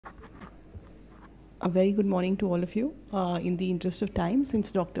A very good morning to all of you. In the interest of time,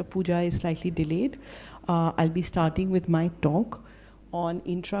 since Dr. Pooja is slightly delayed, I'll be starting with my talk on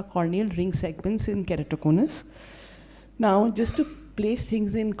intracorneal ring segments in keratoconus. Now, just to place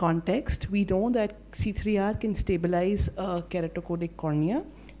things in context, we know that C3R can stabilize a keratoconic cornea,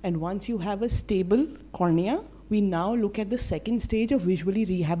 and once you have a stable cornea, we now look at the second stage of visually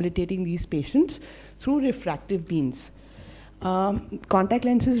rehabilitating these patients through refractive means. Contact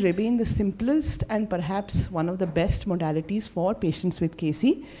lenses remain the simplest and perhaps one of the best modalities for patients with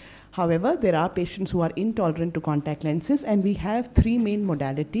KC. However, there are patients who are intolerant to contact lenses, and we have three main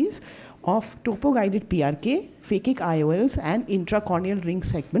modalities of topo-guided PRK, phakic IOLs, and intracorneal ring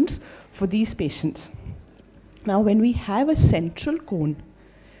segments for these patients. Now, when we have a central cone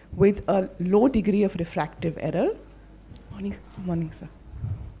with a low degree of refractive error, morning, sir.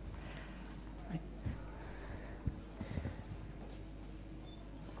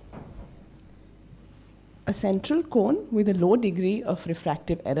 A central cone with a low degree of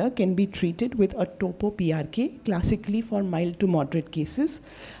refractive error can be treated with a topo PRK, classically for mild to moderate cases.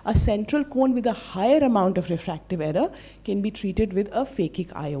 A central cone with a higher amount of refractive error can be treated with a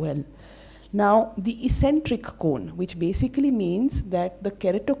phakic IOL. Now, the eccentric cone, which basically means that the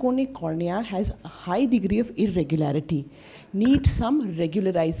keratoconic cornea has a high degree of irregularity, needs some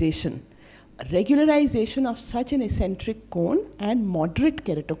regularization. Regularization of such an eccentric cone and moderate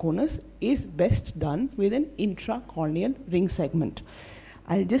keratoconus is best done with an intracorneal ring segment.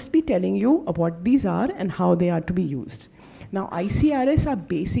 I'll just be telling you what these are and how they are to be used. Now, ICRS are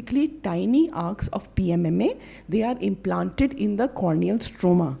basically tiny arcs of PMMA. They are implanted in the corneal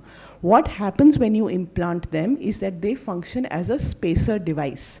stroma. What happens when you implant them is that they function as a spacer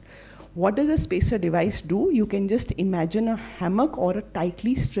device. What does a spacer device do? You can just imagine a hammock or a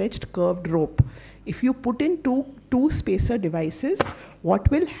tightly stretched curved rope. If you put in two spacer devices,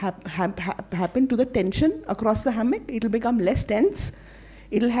 what will happen to the tension across the hammock? It will become less tense,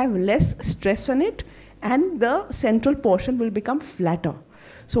 it will have less stress on it, and the central portion will become flatter.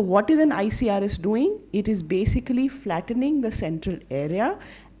 So what is an ICRS doing? It is basically flattening the central area,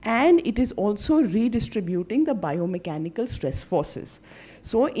 and it is also redistributing the biomechanical stress forces.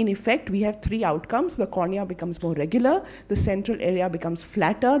 So in effect, we have three outcomes. The cornea becomes more regular, the central area becomes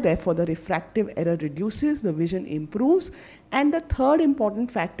flatter, therefore the refractive error reduces, the vision improves. And the third important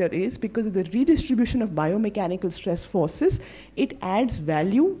factor is, because of the redistribution of biomechanical stress forces, it adds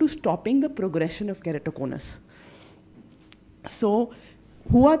value to stopping the progression of keratoconus. So,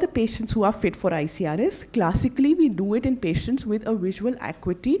 who are the patients who are fit for ICRS? Classically, we do it in patients with a visual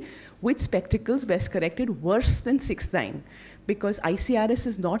acuity with spectacles best corrected worse than 6'9", because ICRS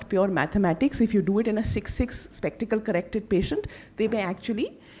is not pure mathematics. If you do it in a 6'6" spectacle corrected patient, they may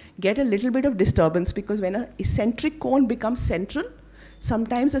actually get a little bit of disturbance, because when an eccentric cone becomes central,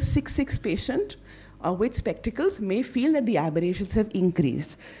 sometimes a 6'6" patient with spectacles may feel that the aberrations have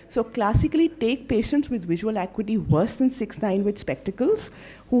increased. So classically, take patients with visual acuity worse than 6'9" with spectacles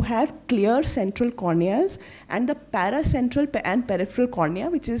who have clear central corneas, and the paracentral and peripheral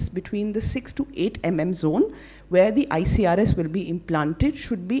cornea, which is between the 6 to 8 mm zone, where the ICRS will be implanted,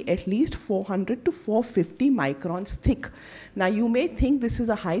 should be at least 400 to 450 microns thick. Now, you may think this is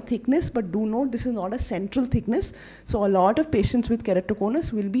a high thickness, but do note this is not a central thickness. So a lot of patients with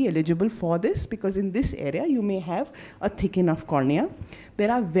keratoconus will be eligible for this, because in this area you may have a thick enough cornea.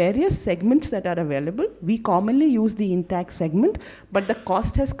 There are various segments that are available. We commonly use the intact segment, but the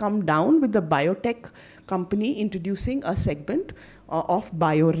cost has come down with the biotech company introducing a segment of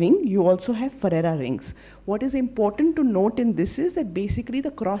bio ring. You also have Ferrera rings. What is important to note in this is that basically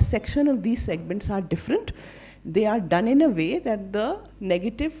the cross section of these segments are different. They are done in a way that the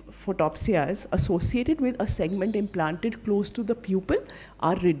negative photopsias associated with a segment implanted close to the pupil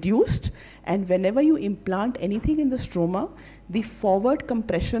are reduced, and whenever you implant anything in the stroma, the forward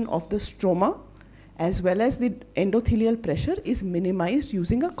compression of the stroma as well as the endothelial pressure is minimized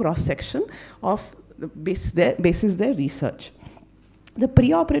using a cross section of basis their research. The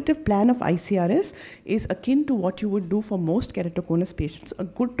preoperative plan of ICRS is akin to what you would do for most keratoconus patients: a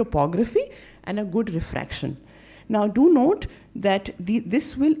good topography and a good refraction. Now, do note that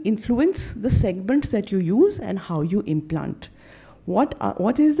this will influence the segments that you use and how you implant.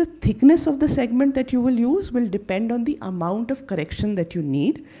 What is the thickness of the segment that you will use will depend on the amount of correction that you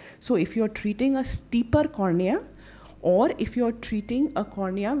need. So if you're treating a steeper cornea, or if you're treating a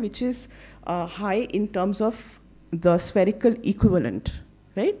cornea which is high in terms of the spherical equivalent,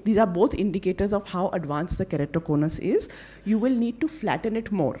 right? These are both indicators of how advanced the keratoconus is. You will need to flatten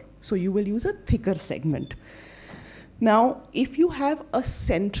it more. So you will use a thicker segment. Now, if you have a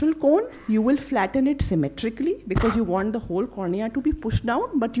central cone, you will flatten it symmetrically because you want the whole cornea to be pushed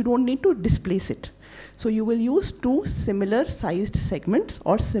down, but you don't need to displace it. So you will use two similar sized segments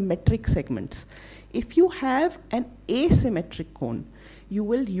or symmetric segments. If you have an asymmetric cone, you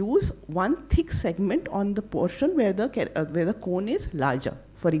will use one thick segment on the portion where the cone is larger.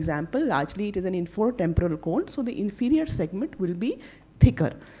 For example, largely it is an infratemporal cone, so the inferior segment will be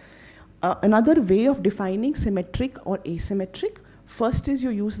thicker. Another way of defining symmetric or asymmetric, first is you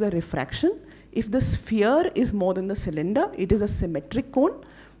use the refraction. If the sphere is more than the cylinder, it is a symmetric cone,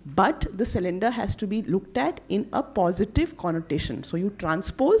 but the cylinder has to be looked at in a positive connotation. So you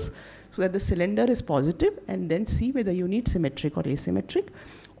transpose so that the cylinder is positive and then see whether you need symmetric or asymmetric.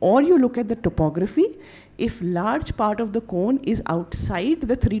 Or you look at the topography. If large part of the cone is outside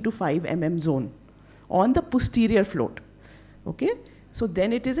the 3 to 5 mm zone on the posterior float, okay? So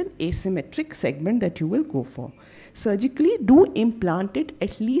then it is an asymmetric segment that you will go for. Surgically, do implant it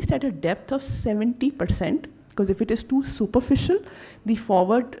at least at a depth of 70%, because if it is too superficial, the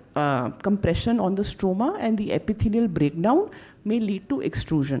forward compression on the stroma and the epithelial breakdown may lead to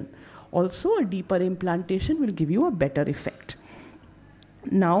extrusion. Also, a deeper implantation will give you a better effect.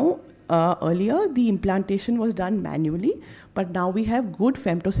 Now, earlier the implantation was done manually, but now we have good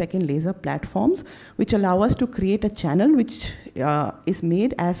femtosecond laser platforms which allow us to create a channel which is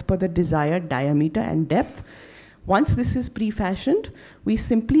made as per the desired diameter and depth. Once this is pre-fashioned, we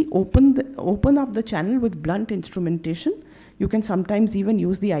simply open up the channel with blunt instrumentation. You can sometimes even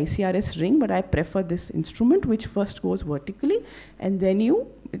use the ICRS ring, but I prefer this instrument which first goes vertically and then you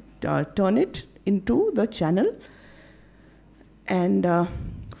turn it into the channel. And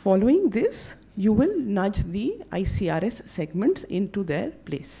following this, you will nudge the ICRS segments into their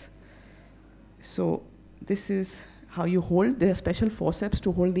place. So this is how you hold. There are special forceps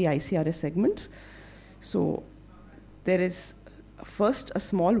to hold the ICRS segments. So there is first a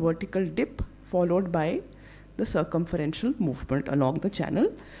small vertical dip followed by the circumferential movement along the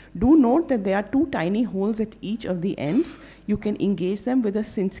channel. Do note that there are two tiny holes at each of the ends. You can engage them with a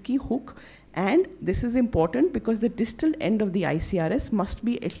Sinskey hook, and this is important because the distal end of the ICRS must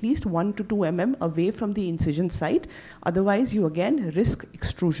be at least 1 to 2 mm away from the incision site. Otherwise, you again risk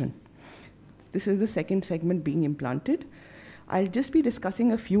extrusion. This is the second segment being implanted. I'll just be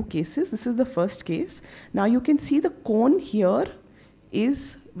discussing a few cases. This is the first case. Now you can see the cone here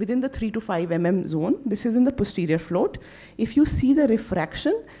is within the 3 to 5 mm zone. This is in the posterior float. If you see the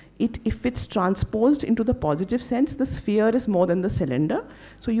refraction, if it's transposed into the positive sense, the sphere is more than the cylinder.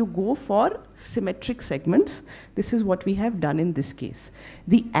 So you go for symmetric segments. This is what we have done in this case.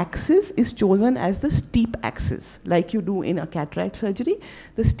 The axis is chosen as the steep axis, like you do in a cataract surgery.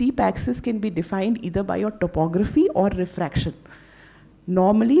 The steep axis can be defined either by your topography or refraction.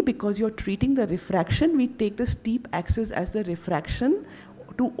 Normally, because you're treating the refraction, we take the steep axis as the refraction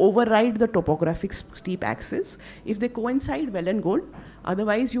to override the topographic steep axis. If they coincide, well and good.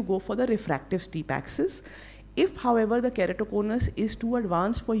 Otherwise, you go for the refractive steep axis. If, however, the keratoconus is too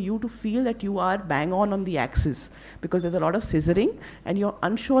advanced for you to feel that you are bang on the axis, because there's a lot of scissoring and you're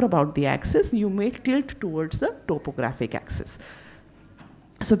unsure about the axis, you may tilt towards the topographic axis.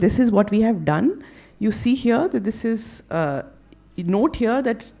 So this is what we have done. You see here that this is, note here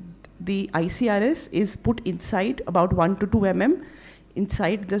that the ICRS is put inside about 1 to 2 mm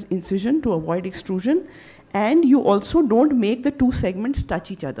inside the incision to avoid extrusion. And you also don't make the two segments touch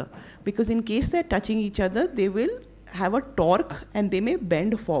each other, because in case they're touching each other, they will have a torque and they may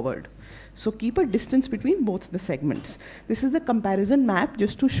bend forward. So keep a distance between both the segments. This is the comparison map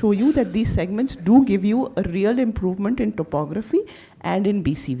just to show you that these segments do give you a real improvement in topography and in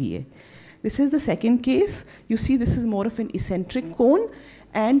BCVA. This is the second case. You see this is more of an eccentric cone,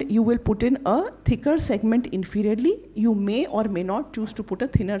 and you will put in a thicker segment inferiorly. You may or may not choose to put a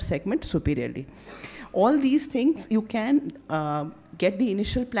thinner segment superiorly. All these things you can get the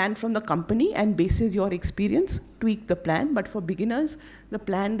initial plan from the company and basis your experience, tweak the plan. But for beginners, the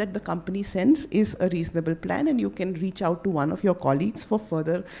plan that the company sends is a reasonable plan, and you can reach out to one of your colleagues for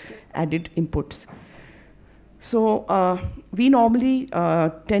further added inputs. So we normally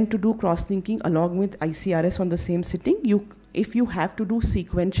tend to do cross-linking along with ICRS on the same sitting. If you have to do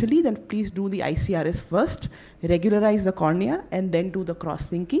sequentially, then please do the ICRS first, regularize the cornea, and then do the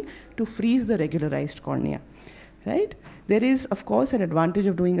cross-linking to freeze the regularized cornea, right? There is, of course, an advantage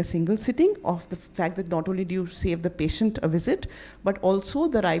of doing a single sitting of the fact that not only do you save the patient a visit, but also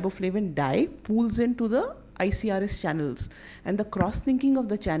the riboflavin dye pools into the ICRS channels, and the cross-linking of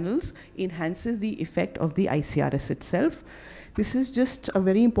the channels enhances the effect of the ICRS itself. This is just a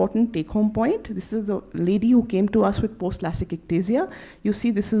very important take-home point. This is a lady who came to us with post-LASIK ectasia. You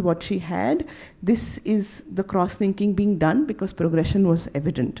see, this is what she had. This is the cross-linking being done because progression was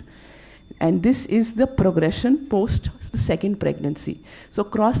evident. And this is the progression post the second pregnancy. So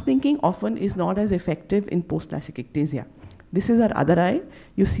cross-linking often is not as effective in post-LASIK ectasia. This is our other eye.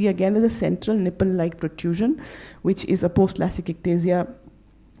 You see again the central nipple-like protrusion, which is a post-LASIK ectasia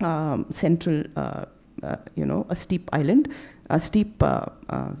central, a steep island, a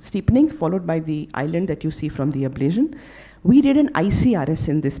steepening followed by the island that you see from the ablation. We did an ICRS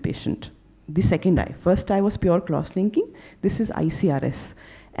in this patient, the second eye. First eye was pure cross-linking. This is ICRS.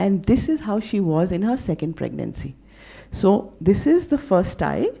 And this is how she was in her second pregnancy. So this is the first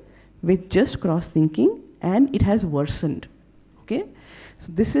eye with just cross-linking, and it has worsened. Okay?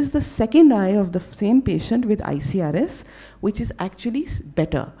 So this is the second eye of the same patient with ICRS, which is actually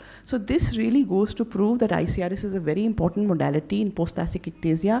better. So this really goes to prove that ICRS is a very important modality in post-LASIK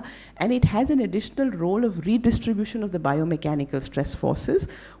ectasia, and it has an additional role of redistribution of the biomechanical stress forces,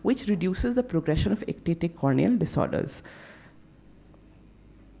 which reduces the progression of ectatic corneal disorders.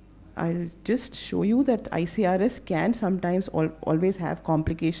 I'll just show you that ICRS can sometimes always have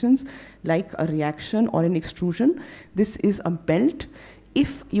complications like a reaction or an extrusion. This is a melt.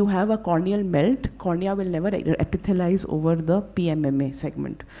 If you have a corneal melt, cornea will never epithelize over the PMMA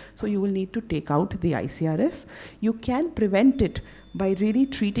segment. So you will need to take out the ICRS. You can prevent it by really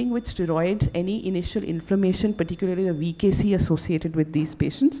treating with steroids any initial inflammation, particularly the VKC associated with these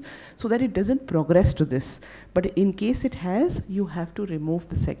patients, so that it doesn't progress to this. But in case it has, you have to remove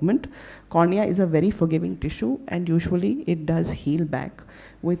the segment. Cornea is a very forgiving tissue, and usually it does heal back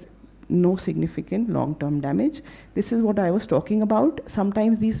with no significant long-term damage. This is what I was talking about.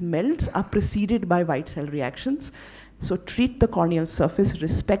 Sometimes these melts are preceded by white cell reactions. So treat the corneal surface,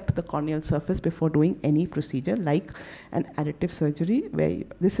 respect the corneal surface before doing any procedure like an additive surgery. Where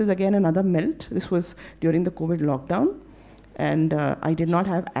this is again another melt. This was during the COVID lockdown, and I did not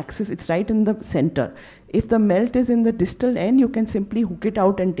have access. It's right in the center. If the melt is in the distal end, you can simply hook it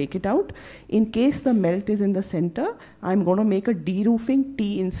out and take it out. In case the melt is in the center, I'm going to make a deroofing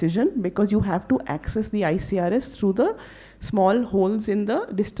T incision because you have to access the ICRS through the small holes in the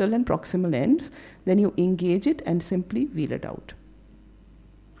distal and proximal ends. Then you engage it and simply wheel it out.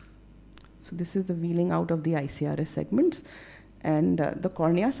 So this is the wheeling out of the ICRS segments. And the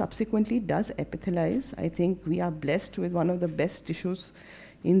cornea subsequently does epithelize. I think we are blessed with one of the best tissues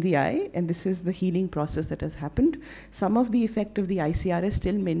in the eye, and this is the healing process that has happened. Some of the effect of the ICRS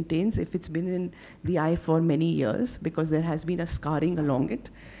still maintains if it's been in the eye for many years because there has been a scarring along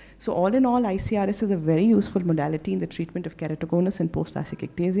it. So all in all, ICRS is a very useful modality in the treatment of keratoconus and post-LASIK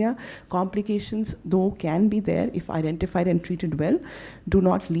ectasia. Complications, though, can be there if identified and treated well, do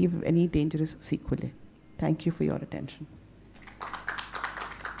not leave any dangerous sequelae. Thank you for your attention.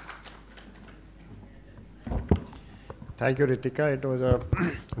 Thank you, Ritika. It was a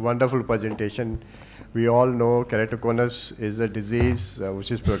wonderful presentation. We all know keratoconus is a disease which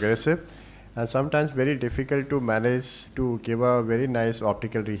is progressive and sometimes very difficult to manage to give a very nice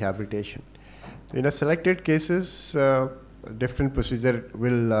optical rehabilitation. In a selected cases, different procedure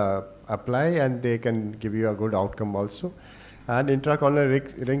will apply and they can give you a good outcome also. And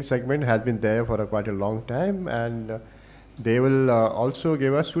intracorneal ring segment has been there for quite a long time, and they will also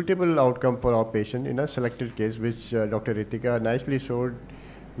give a suitable outcome for our patient in a selected case, which Dr. Ritika nicely showed,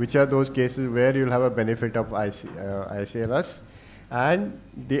 which are those cases where you'll have a benefit of ICRS and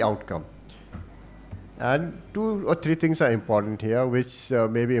the outcome. And 2 or 3 things are important here, which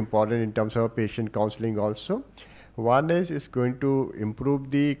may be important in terms of patient counseling also. One is it's going to improve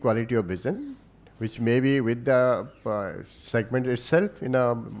the quality of vision, which may be with the segment itself in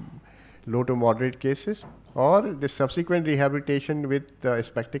a low to moderate cases, or the subsequent rehabilitation with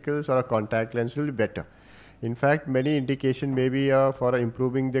spectacles or a contact lens will be better. In fact, many indication may be for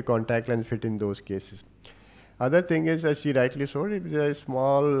improving the contact lens fit in those cases. Other thing is, as she rightly showed, if there is a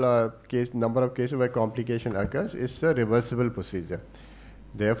small number of cases where complication occurs, it's a reversible procedure.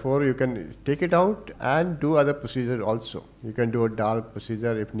 Therefore, you can take it out and do other procedure also. You can do a dark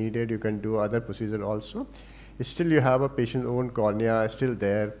procedure if needed. You can do other procedure also. Still, you have a patient's own cornea still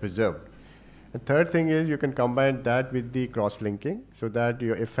there preserved. The third thing is you can combine that with the cross-linking so that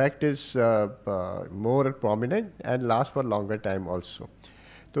your effect is more prominent and lasts for longer time also.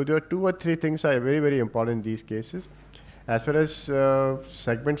 So there are 2 or 3 things are very, very important in these cases. As far as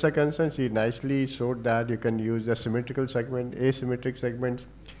segments are concerned, she nicely showed that you can use a symmetrical segment, asymmetric segments.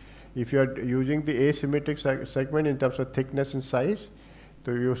 If you are using the asymmetric segment in terms of thickness and size,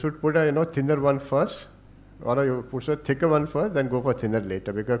 so you should put a thinner one first, or you push a thicker one first, then go for thinner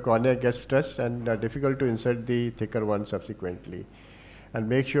later, because cornea gets stressed and difficult to insert the thicker one subsequently. And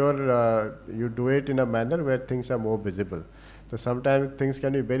make sure you do it in a manner where things are more visible. So sometimes things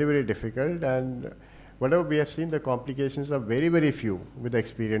can be very, very difficult, and whatever we have seen, the complications are very, very few with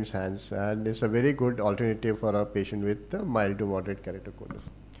experienced hands, and it's a very good alternative for a patient with mild to moderate keratoconus.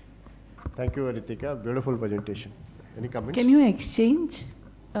 Thank you, Ritika. Beautiful presentation. Any comments? Can you exchange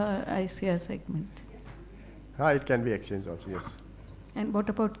ICR segment? It can be exchanged also, yes. And what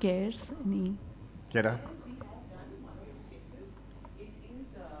about cares? Any? Kera?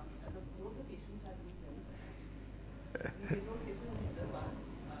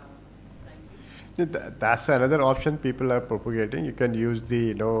 That's another option people are propagating. You can use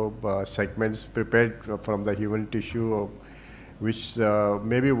the segments prepared from the human tissue, which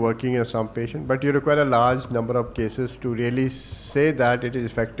may be working in some patient, but you require a large number of cases to really say that it is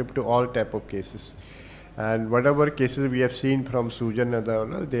effective to all type of cases. And whatever cases we have seen from Sujan and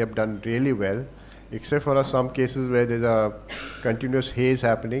the, they have done really well, except for some cases where there's a continuous haze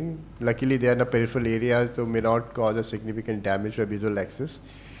happening. Luckily, they are in the peripheral area, so may not cause a significant damage to the visual axis.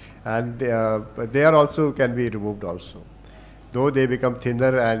 And they are also can be removed also, though they become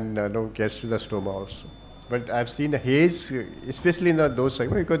thinner and gets to the stroma also. But I've seen the haze, especially in those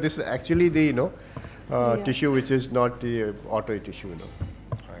segments, because this is actually the tissue which is not the artery tissue.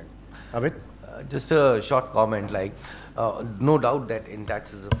 Right. Amit? Just a short comment, like no doubt that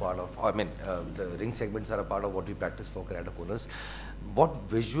intacs is a part of, I mean, the ring segments are a part of what we practice for keratoconus. What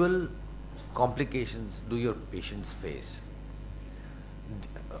visual complications do your patients face?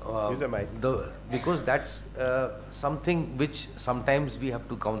 Because that's something which sometimes we have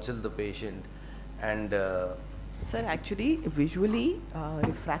to counsel the patient and Sir, actually, visually,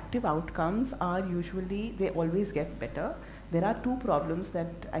 refractive outcomes are usually, they always get better. There are two problems that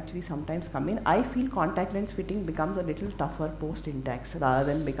actually sometimes come in. I feel contact lens fitting becomes a little tougher post-intacs rather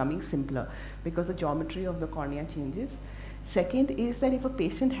than becoming simpler, because the geometry of the cornea changes. Second is that if a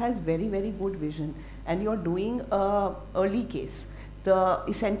patient has very, very good vision and you're doing a early case, the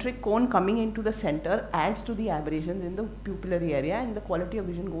eccentric cone coming into the center adds to the aberrations in the pupillary area and the quality of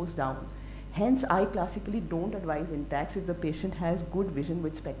vision goes down. Hence, I classically don't advise intacs if the patient has good vision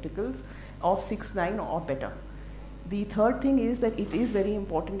with spectacles of 6/9 or better. The third thing is that it is very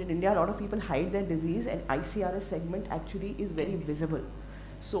important in India. A lot of people hide their disease, and ICRS segment actually is very visible.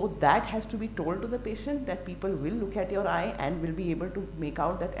 So that has to be told to the patient, that people will look at your eye and will be able to make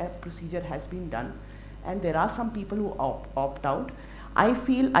out that a procedure has been done. And there are some people who opt out. I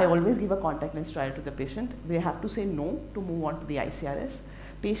feel I always give a contact lens trial to the patient. They have to say no to move on to the ICRS.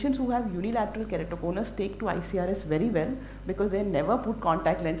 Patients who have unilateral keratoconus take to ICRS very well, because they never put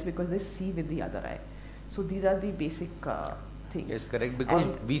contact lens because they see with the other eye. So these are the basic things. Yes, correct. Because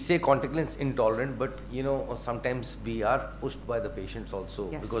we say contact lens intolerant, but sometimes we are pushed by the patients also,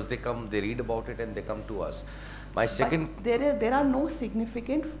 yes, because they come, they read about it and they come to us. My second, but there are no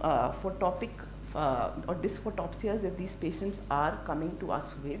significant photopic or dysphotopsias that these patients are coming to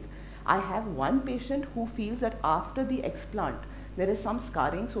us with. I have one patient who feels that after the explant there is some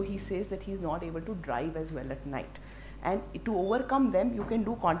scarring, so he says that he's not able to drive as well at night. And to overcome them, you can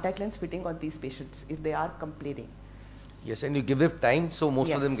do contact lens fitting on these patients if they are complaining. Yes, and you give them time, so most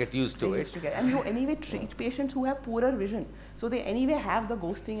yes, of them get used to it. And you anyway treat patients who have poorer vision, so they anyway have the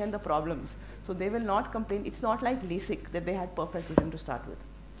ghosting and the problems, so they will not complain. It's not like LASIK that they had perfect vision to start with.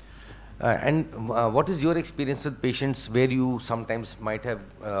 And what is your experience with patients where you sometimes might have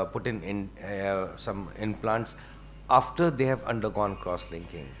put in some implants after they have undergone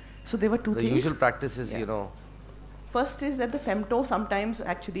cross-linking? So there were two things. The usual practice is, First is that the femto sometimes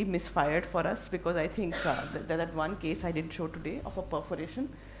actually misfired for us, because I think that one case I did show today of a perforation.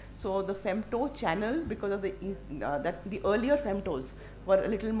 So the femto channel, because of the earlier femtos were a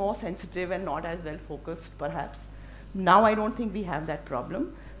little more sensitive and not as well focused perhaps. Now I don't think we have that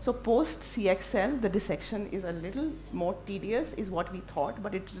problem. So post CXL, the dissection is a little more tedious is what we thought,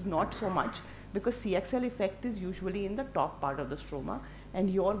 but it is not so much, because CXL effect is usually in the top part of the stroma and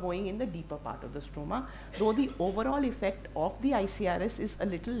you're going in the deeper part of the stroma, though the overall effect of the ICRS is a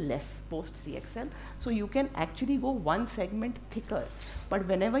little less post CXL. So you can actually go one segment thicker, but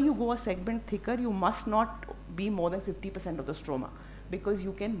whenever you go a segment thicker, you must not be more than 50% of the stroma, because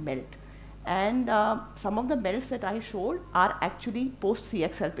you can melt. And some of the melts that I showed are actually post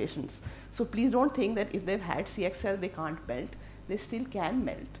CXL patients. So please don't think that if they've had CXL they can't melt. They still can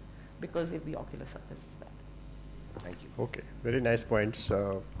melt, because if the ocular surface is bad. Thank you. Okay, very nice points.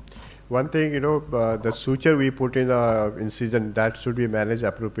 One thing, the suture we put in the incision, that should be managed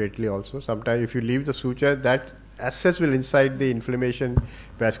appropriately also. Sometimes if you leave the suture, that as such will incite the inflammation,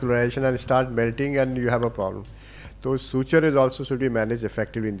 vascularization, and start melting, and you have a problem. So suture is also should be managed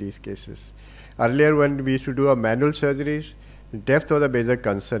effectively in these cases. Earlier, when we used to do a manual surgeries, depth was a major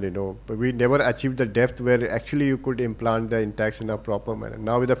concern, but we never achieved the depth where actually you could implant the intacs in a proper manner.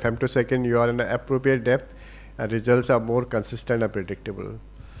 Now with the femtosecond, you are in an appropriate depth, and results are more consistent and predictable.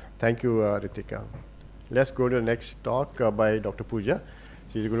 Thank you, Ritika. Let's go to the next talk by Dr. Pooja.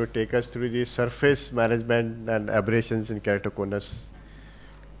 She's going to take us through the surface management and aberrations in keratoconus.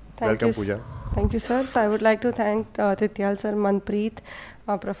 Welcome, Pooja. Thank you, sir. So I would like to thank Tityal sir, Manpreet,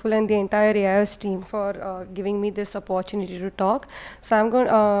 Praful, and the entire AIOS team for giving me this opportunity to talk. So I'm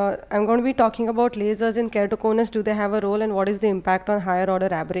going to be talking about lasers in keratoconus. Do they have a role, and what is the impact on higher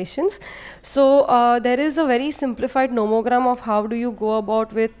order aberrations? So there is a very simplified nomogram of how do you go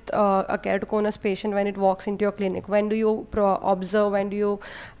about with a keratoconus patient when it walks into your clinic. When do you observe? When do you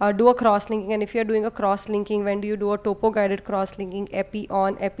do a cross-linking? And if you're doing a cross-linking, when do you do a topo-guided cross-linking,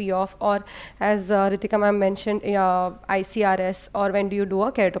 epi-on, epi-off, or as Ritika ma'am mentioned, ICRS, or when do you do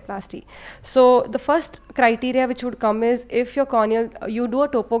a keratoplasty? So the first criteria which would come is if your corneal, you do a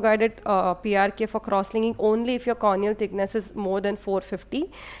topo-guided PRK for cross-linking only if your corneal thickness is more than 450,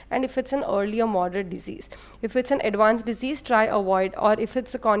 and if it's an early or moderate disease. If it's an advanced disease, try avoid, or if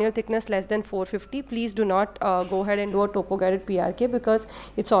it's a corneal thickness less than 450, please do not go ahead and do a topo-guided PRK, because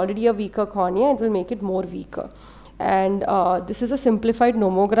it's already a weaker cornea, it will make it more weaker. And this is a simplified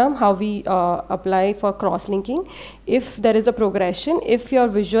nomogram, how we apply for cross-linking. If there is a progression, if your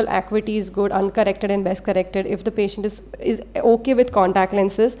visual acuity is good, uncorrected and best corrected, if the patient is okay with contact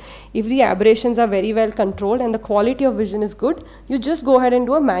lenses, if the aberrations are very well controlled and the quality of vision is good, you just go ahead and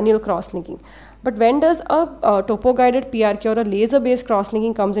do a manual cross-linking. But when does a topo-guided PRK or a laser-based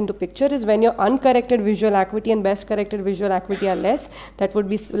cross-linking comes into picture is when your uncorrected visual acuity and best corrected visual acuity are less. That would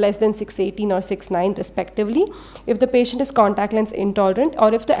be less than 618 or 69 respectively. If the patient is contact lens intolerant,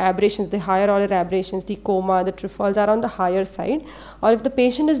 or if the aberrations, the higher order aberrations, the coma, the trefoils are on the higher side, or if the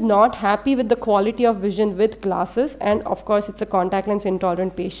patient is not happy with the quality of vision with glasses, and of course it's a contact lens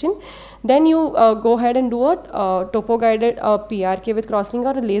intolerant patient, then you go ahead and do a topo-guided PRK with cross-linking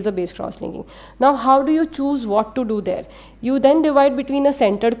or a laser-based cross-linking. Now, how do you choose what to do there? You then divide between a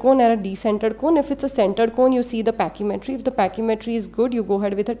centered cone and a decentered cone. If it's a centered cone, you see the pachymetry. If the pachymetry is good, you go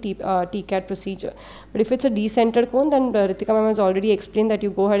ahead with a TCAT procedure. But if it's a decentered cone, then Ritika ma'am has already explained that you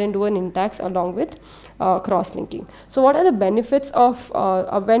go ahead and do an intacs along with cross-linking. So what are the benefits of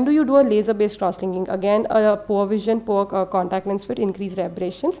when do you do a laser-based cross-linking? Again, poor vision, poor contact lens fit, increased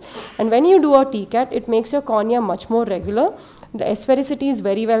aberrations. And when you do a TCAT, it makes your cornea much more regular. The asphericity is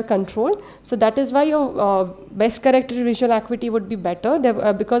very well controlled. So that is why your best corrected visual acuity would be better.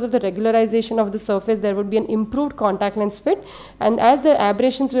 Because of the regularization of the surface, there would be an improved contact lens fit. And as the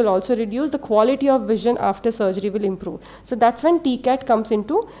aberrations will also reduce, the quality of vision after surgery will improve. So that's when TCAT comes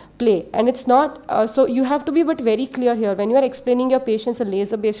into play. And it's not, so you have to be but very clear here. When you are explaining your patients a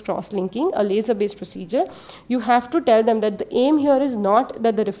laser-based cross-linking, a laser-based procedure, you have to tell them that the aim here is not,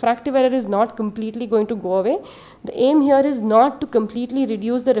 that the refractive error is not completely going to go away. The aim here is not to completely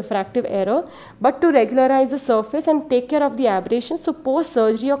reduce the refractive error, but to regularize the surface and take care of the aberrations. So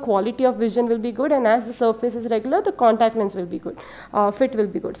post-surgery, your quality of vision will be good, and as the surface is regular, the contact lens will be good, fit will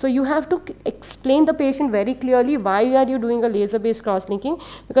be good. So you have to explain the patient very clearly why are you doing a laser-based cross-linking,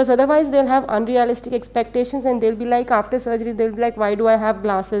 because otherwise they'll have unrealistic expectations and they'll be like, after surgery, they'll be like, why do I have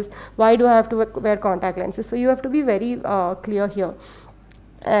glasses? Why do I have to wear contact lenses? So you have to be very clear here.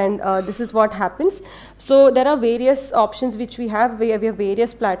 And this is what happens. So there are various options which we have. We have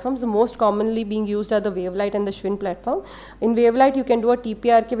various platforms. The most commonly being used are the Wavelight and the Schwinn platform. In Wavelight, you can do a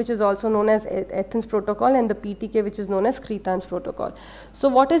TPRK, which is also known as Athens protocol, and the PTK, which is known as Kretan's protocol. So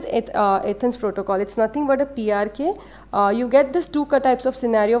what is Athens protocol? It's nothing but a PRK. You get this two types of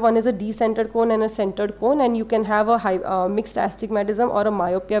scenario. One is a decentered cone and a centered cone, and you can have a mixed astigmatism or a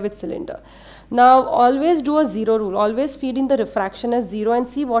myopia with cylinder. Now, always do a zero rule. Always feed in the refraction as 0 and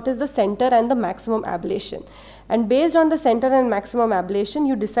see what is the center and the maximum ablation. And based on the center and maximum ablation,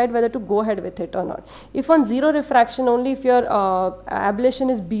 you decide whether to go ahead with it or not. If on 0 refraction only, if your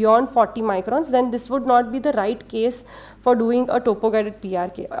ablation is beyond 40 microns, then this would not be the right case for doing a topo-guided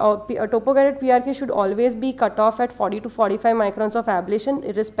PRK. A topo-guided PRK should always be cut off at 40 to 45 microns of ablation,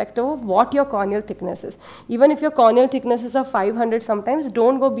 irrespective of what your corneal thickness is. Even if your corneal thicknesses are 500 sometimes,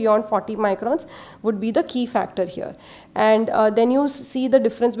 don't go beyond 40 microns would be the key factor here. And then you see the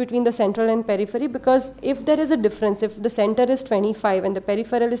difference between the central and periphery, because if there is a difference, if the center is 25 and the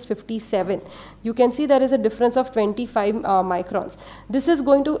peripheral is 57, you can see there is a difference of 25 microns. This is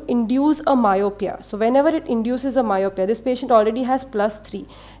going to induce a myopia. So whenever it induces a myopia, this patient already has +3,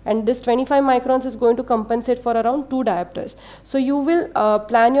 and this 25 microns is going to compensate for around 2 diopters. So you will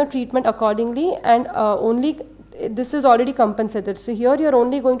plan your treatment accordingly, and only this is already compensated. So here you are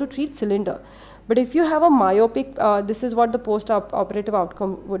only going to treat cylinder. But if you have a myopic, this is what the post-operative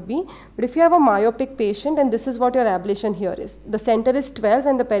outcome would be. But if you have a myopic patient, and this is what your ablation here is. The center is 12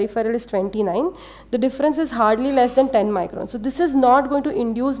 and the peripheral is 29. The difference is hardly less than 10 microns. So this is not going to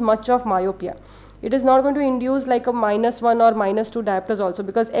induce much of myopia. It is not going to induce like a -1 or -2 diopters also,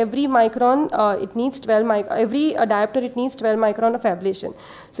 because every micron it needs 12 every diopter it needs 12 micron of ablation.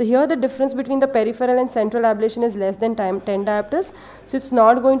 So here the difference between the peripheral and central ablation is less than 10 diopters. So it's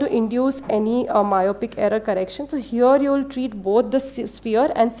not going to induce any myopic error correction. So here you will treat both the sphere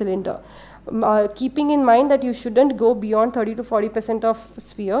and cylinder. Keeping in mind that you shouldn't go beyond 30 to 40% of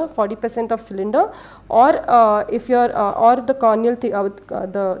sphere, 40% of cylinder, or if you're or the corneal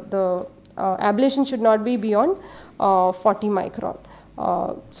ablation should not be beyond 40 micron.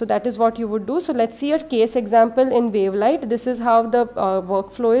 So that is what you would do. So let's see a case example in wavelight. This is how the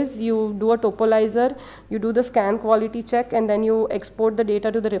workflow is. You do a topolizer, you do the scan quality check, and then you export the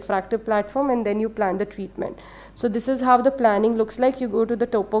data to the refractive platform, and then you plan the treatment. So this is how the planning looks like. You go to the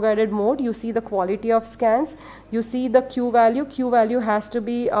topo guided mode, you see the quality of scans, you see the Q value. Q value has to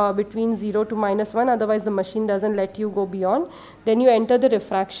be between 0 to -1, otherwise the machine doesn't let you go beyond. Then you enter the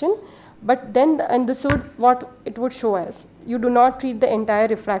refraction. But then, and this would what it would show as. You do not treat the entire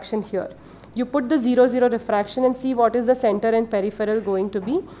refraction here. You put the 0, 0 refraction and see what is the center and peripheral going to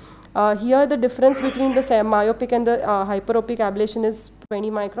be. Here the difference between the myopic and the hyperopic ablation is 20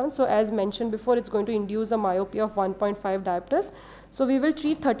 microns. So as mentioned before, it's going to induce a myopia of 1.5 diopters. So we will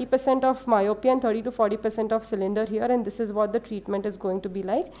treat 30% of myopia and 30 to 40% of cylinder here, and this is what the treatment is going to be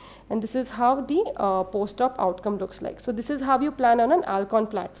like. And this is how the post-op outcome looks like. So this is how you plan on an Alcon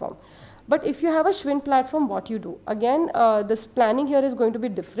platform. But if you have a Schwinn platform, what you do? Again, this planning here is going to be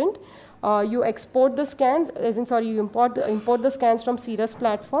different. You export the scans, you import the scans from Cirrus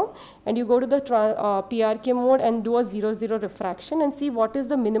platform, and you go to the PRK mode and do a 0, 0 refraction and see what is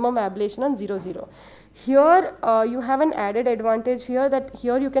the minimum ablation on 0, 0. Here you have an added advantage here, that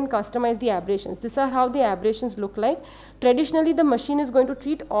here you can customize the abrasions. These are how the abrasions look like. Traditionally, the machine is going to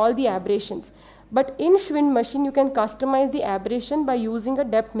treat all the abrasions. But in Schwinn machine, you can customize the aberration by using a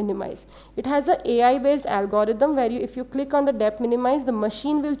depth minimize. It has an AI based algorithm where if you click on the depth minimize, the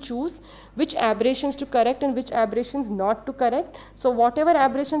machine will choose which aberrations to correct and which aberrations not to correct. So whatever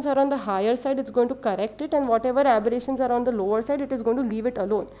aberrations are on the higher side, it's going to correct it, and whatever aberrations are on the lower side, it is going to leave it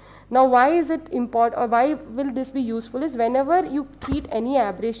alone. Now why is it important, or why will this be useful, is whenever you treat any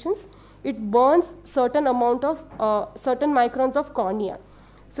aberrations, it burns certain amount of certain microns of cornea.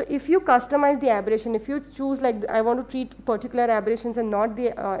 So if you customize the aberration, if you choose like I want to treat particular aberrations and not the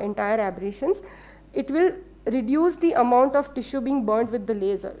entire aberrations, it will reduce the amount of tissue being burnt with the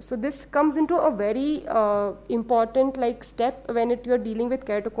laser. So this comes into a very important like step when you are dealing with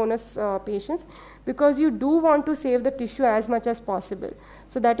keratoconus patients, because you do want to save the tissue as much as possible.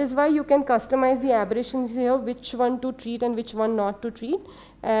 So that is why you can customize the aberrations here, which one to treat and which one not to treat.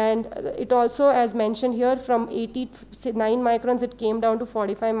 And it also, as mentioned here, from 89 microns it came down to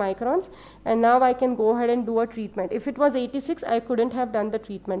 45 microns, and now I can go ahead and do a treatment. If it was 86, I couldn't have done the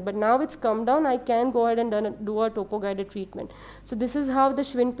treatment, but now it's come down, I can go ahead and do a topo guided treatment. So this is how the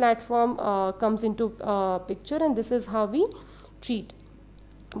Schwinn platform comes into picture, and this is how we treat.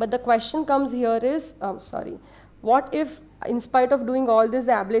 But the question comes here is, what if in spite of doing all this,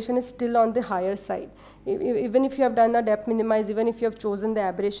 the ablation is still on the higher side? Even if you have done a depth minimize, even if you have chosen the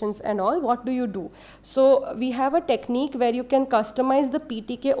aberrations and all, what do you do? So we have a technique where you can customize the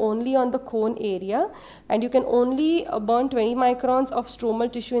PTK only on the cone area, and you can only burn 20 microns of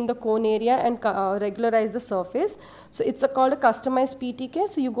stromal tissue in the cone area and regularize the surface. So it's called a customized PTK.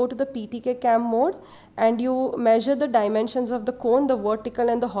 So you go to the PTK cam mode and you measure the dimensions of the cone, the vertical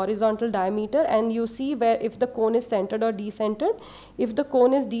and the horizontal diameter, and you see where if the cone is centered or decentered. If the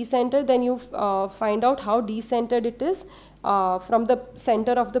cone is decentered, then you find out how decentered it is from the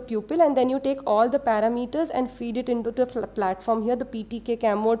center of the pupil, and then you take all the parameters and feed it into the platform here, the PTK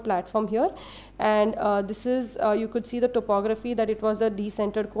cam mode platform here. And this is, you could see the topography that it was a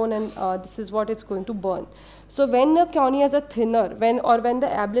decentered cone, and this is what it's going to burn. So when the corneas are thinner, when the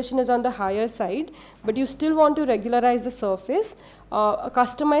ablation is on the higher side, but you still want to regularize the surface, a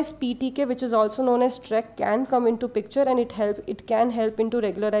customized PTK, which is also known as TREC, can come into picture, and it can help into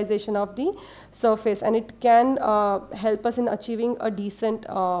regularization of the surface, and it can help us in achieving a decent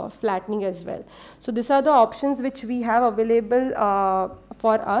flattening as well. So these are the options which we have available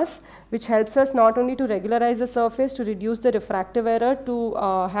for us, which helps us not only to regularize the surface, to reduce the refractive error, to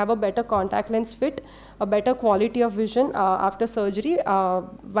have a better contact lens fit, a better quality of vision after surgery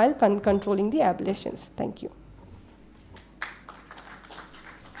while controlling the ablations. Thank you.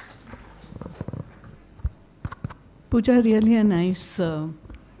 Pooja, really a nice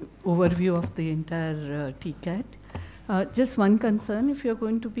overview of the entire TCAT. Just one concern, if you're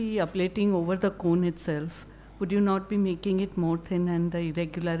going to be ablating over the cone itself, would you not be making it more thin and the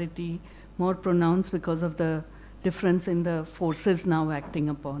irregularity more pronounced because of the difference in the forces now acting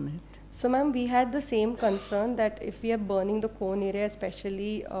upon it? So ma'am, we had the same concern that if we are burning the cone area,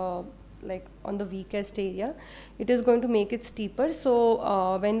 especially like on the weakest area, it is going to make it steeper.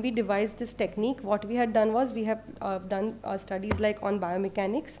 So when we devised this technique, what we had done was we have done studies like on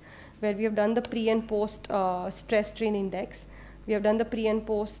biomechanics, where we have done the pre and post stress strain index. We have done the pre and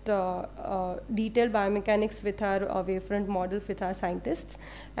post detailed biomechanics with our wavefront model with our scientists.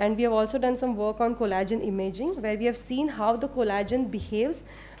 And we have also done some work on collagen imaging, where we have seen how the collagen behaves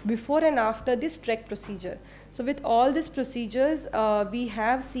before and after this TREC procedure. So with all these procedures, we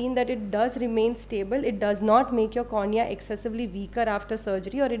have seen that it does remain stable. It does not make your cornea excessively weaker after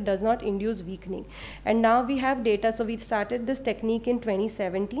surgery, or it does not induce weakening. And now we have data. So we started this technique in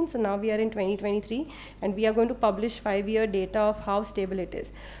 2017. So now we are in 2023, and we are going to publish 5-year data of how stable it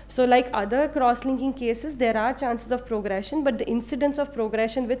is. So like other cross-linking cases, there are chances of progression, but the incidence of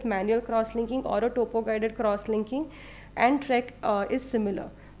progression with manual cross-linking or a topo-guided cross-linking and TREC is similar.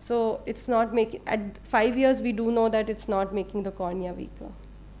 So it's not making, at 5 years we do know that it's not making the cornea weaker.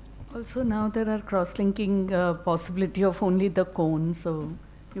 Also now there are cross-linking possibility of only the cone, so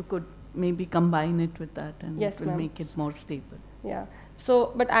you could maybe combine it with that, and yes, it will make it more stable. Yeah.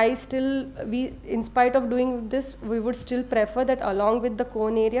 So, but in spite of doing this, we would still prefer that along with the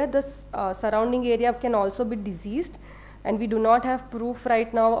cone area, the surrounding area can also be diseased. And we do not have proof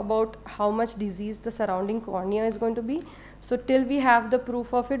right now about how much disease the surrounding cornea is going to be. So till we have the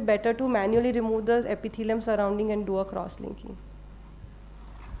proof of it, better to manually remove the epithelium surrounding and do a cross-linking.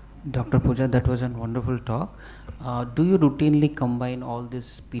 Dr. Pooja, that was a wonderful talk. Do you routinely combine all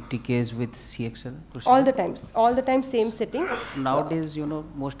these PTKs with CXL procedure? All the time, same sitting. Nowadays, you know,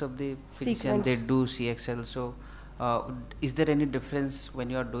 most of the physicians, they do CXL. So is there any difference when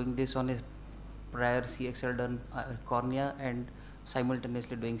you are doing this on a prior CXL done cornea and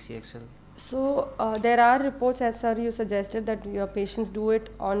simultaneously doing CXL? So there are reports, as sir you suggested, that your patients do it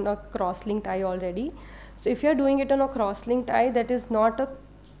on a cross-linked eye already. So if you are doing it on a cross-linked eye, that is not a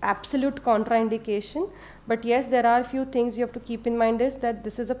absolute contraindication, but yes, there are a few things you have to keep in mind is that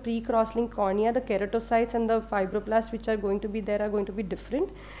this is a pre-cross-linked cornea. The keratocytes and the fibroblasts which are going to be there are going to be different.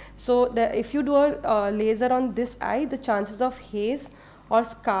 So if you do a laser on this eye, the chances of haze or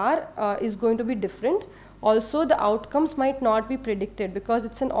scar is going to be different. Also, the outcomes might not be predicted because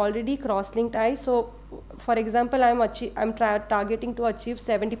it's an already cross-linked eye. So, for example, I'm targeting to achieve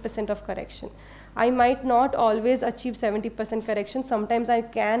 70% of correction. I might not always achieve 70% correction. Sometimes I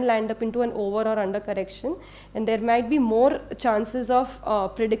can land up into an over or under correction, and there might be more chances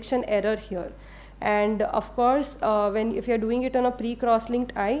of prediction error here. And of course, if you're doing it on a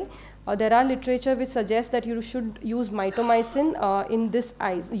pre-cross-linked eye, there are literature which suggests that you should use mitomycin in this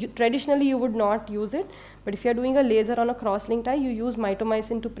eyes. Traditionally, you would not use it, but if you're doing a laser on a cross-linked eye, you use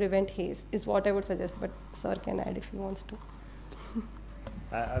mitomycin to prevent haze, is what I would suggest, but sir can add if he wants to.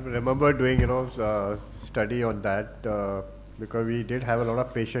 I remember doing, study on that because we did have a lot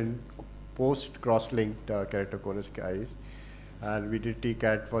of patient post cross-linked keratoconus eyes, and we did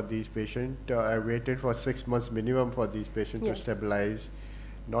TCAT for these patients. I waited for 6 months minimum for these patients to stabilize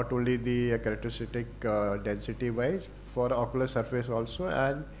not only the keratocytic density wise, for ocular surface also,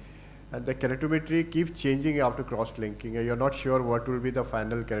 and the keratometry keeps changing after cross-linking. You're not sure what will be the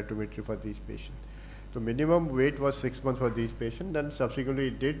final keratometry for these patients. So minimum wait was 6 months for these patients, and subsequently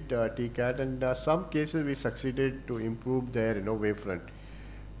did TCAT, and some cases we succeeded to improve their wavefront.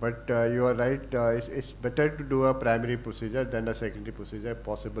 But you are right, it's better to do a primary procedure than a secondary procedure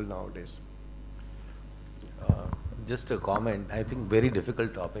possible nowadays. Just a comment, I think very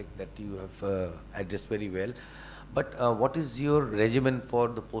difficult topic that you have addressed very well. But what is your regimen for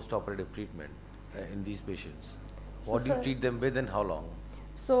the post-operative treatment in these patients? What do you treat them with and how long?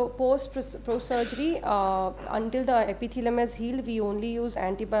 So post-surgery, until the epithelium has healed, we only use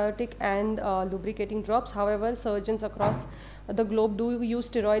antibiotic and lubricating drops. However, surgeons across the globe do use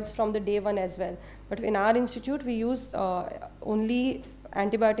steroids from the day one as well. But in our institute, we use only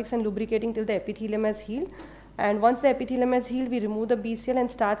antibiotics and lubricating till the epithelium has healed. And once the epithelium has healed, we remove the BCL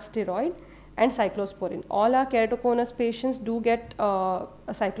and start steroid and cyclosporin. All our keratoconus patients do get a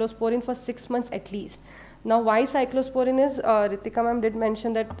cyclosporin for 6 months at least. Now, why cyclosporin is, Ritika ma'am did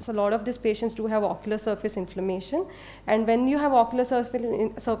mention that a lot of these patients do have ocular surface inflammation, and when you have ocular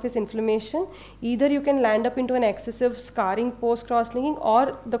surface inflammation, either you can land up into an excessive scarring post cross-linking,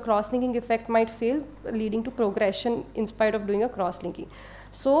 or the cross-linking effect might fail, leading to progression in spite of doing a cross-linking.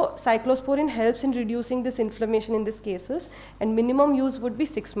 So cyclosporin helps in reducing this inflammation in these cases, and minimum use would be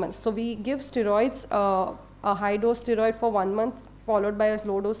 6 months. So we give steroids, a high dose steroid for 1 month, followed by a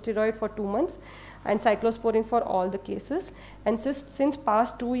low dose steroid for 2 months, and cyclosporin for all the cases. And since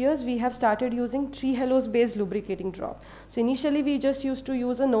past 2 years, we have started using trehalose based lubricating drop. So initially we just used to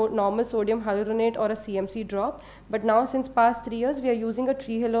use a normal sodium hyaluronate or a CMC drop, but now since past 3 years we are using a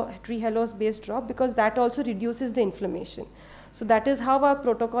trehalose based drop, because that also reduces the inflammation. So that is how our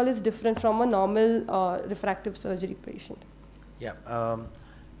protocol is different from a normal refractive surgery patient. Yeah.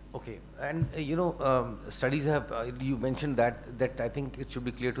 Okay. And studies have, you mentioned that I think it should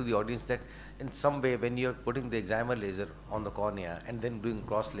be clear to the audience that in some way when you're putting the excimer laser on the cornea and then doing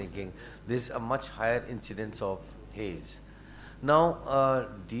cross-linking, there's a much higher incidence of haze. Now,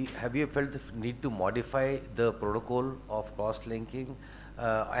 have you felt the need to modify the protocol of cross-linking,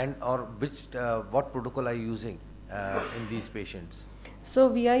 or what protocol are you using in these patients? So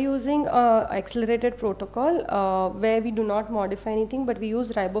we are using accelerated protocol where we do not modify anything, but we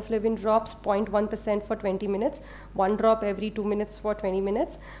use riboflavin drops 0.1% for 20 minutes, 1 drop every 2 minutes for 20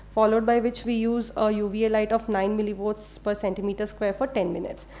 minutes, followed by which we use a UVA light of 9 millivolts per centimeter square for 10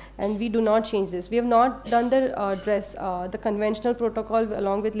 minutes. And we do not change this. We have not done the conventional protocol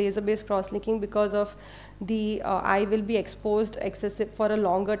along with laser-based cross-linking, because of the eye will be exposed excessive for a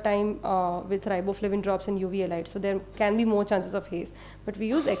longer time with riboflavin drops and UVA light. So there can be more chances of haze. But we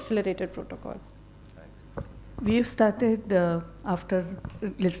use accelerated protocol. We have started, after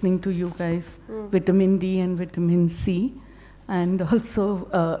listening to you guys, vitamin D and vitamin C, and also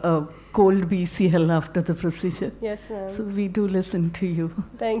a cold BCL after the procedure. Yes, ma'am. So we do listen to you.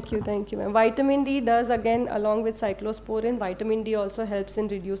 Thank you, ma'am. Vitamin D does, again, along with cyclosporin, vitamin D also helps in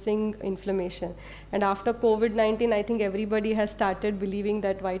reducing inflammation. And after COVID-19, I think everybody has started believing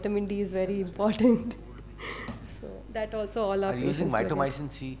that vitamin D is very important. So that also all our patients. Are you using mitomycin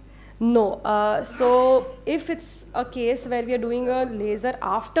C? No. So if it's a case where we are doing a laser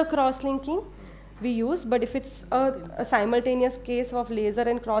after cross-linking, we use, but if it's a simultaneous case of laser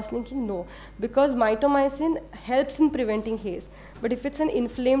and cross-linking, no, because mitomycin helps in preventing haze. But if it's an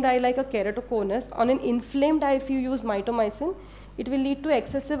inflamed eye like a keratoconus, on an inflamed eye if you use mitomycin, it will lead to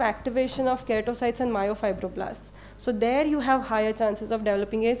excessive activation of keratocytes and myofibroblasts. So there you have higher chances of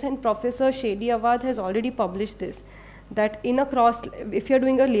developing haze, and Professor Shady Awad has already published this, that if you're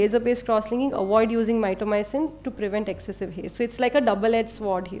doing a laser-based cross-linking, avoid using mitomycin to prevent excessive haze. So it's like a double-edged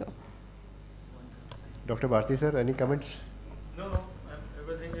sword here. Dr. Bharti sir, any comments? No,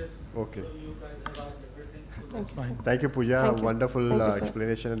 everything is okay. You guys have asked everything, so that's fine. Thank you, Pooja. Thank you. Wonderful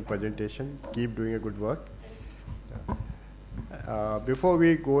explanation and presentation. Keep doing a good work. Before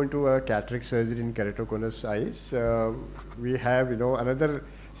we go into a cataract surgery in keratoconus eyes, we have another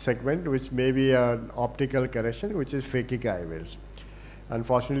segment which may be an optical correction, which is phakic IOLs.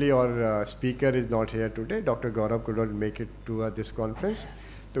 Unfortunately, our speaker is not here today. Dr. Gaurav could not make it to this conference.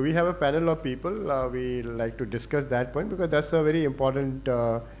 So we have a panel of people. We like to discuss that point, because that's a very important,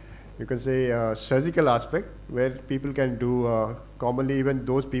 you can say, surgical aspect where people can do commonly, even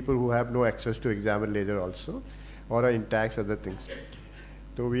those people who have no access to examiner laser also, or intact other things.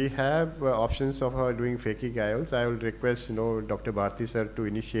 So we have options of doing phakic IOLs. I will request Dr. Bharti sir to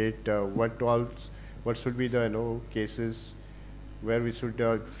initiate what should be the cases where we should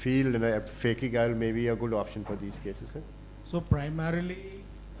feel a phakic IOL may be a good option for these cases. Sir. So primarily.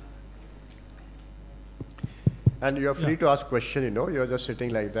 And you are free to ask question, you're just sitting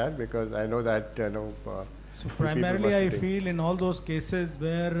like that, because I know that, so primarily I feel in all those cases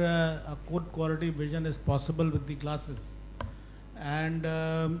where a good quality vision is possible with the glasses, and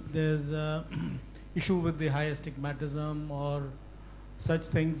there's issue with the high astigmatism or such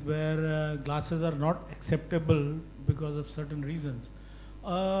things where glasses are not acceptable because of certain reasons,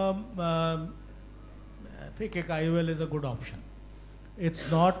 phakic IOL is a good option.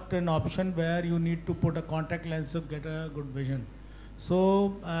 It's not an option where you need to put a contact lens to get a good vision.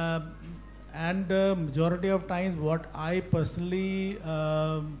 So And majority of times what I personally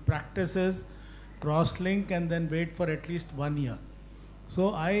practice is cross-link and then wait for at least 1 year.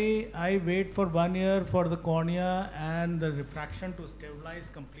 So I wait for 1 year for the cornea and the refraction to stabilize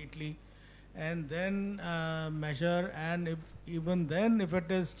completely, and then measure, and even then if it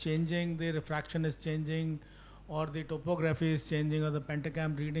is changing, the refraction is changing or the topography is changing or the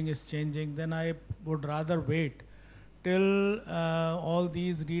pentacam reading is changing, then I would rather wait till all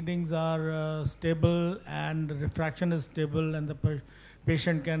these readings are stable and refraction is stable and the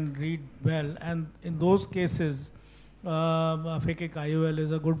patient can read well, and in those cases phakic IOL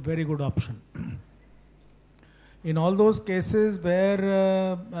is a very good option. In all those cases where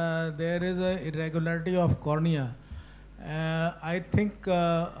there is a irregularity of cornea, I think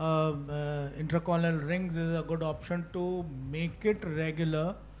intracorneal rings is a good option to make it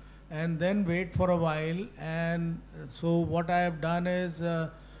regular and then wait for a while. And so what I have done is I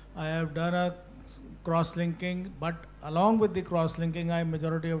have done a cross-linking, but along with the cross-linking I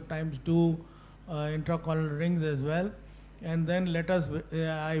majority of times do intracorneal rings as well, and then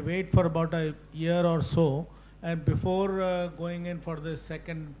I wait for about a year or so, and before going in for the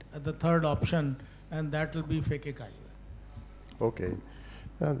third option, and that will be phakic IOL. Okay.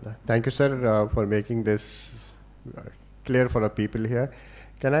 Thank you, sir, for making this clear for the people here.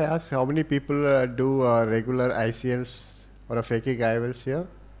 Can I ask how many people do regular ICLs or a phakic IOLs here?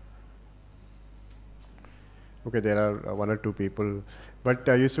 Okay, there are 1 or 2 people. But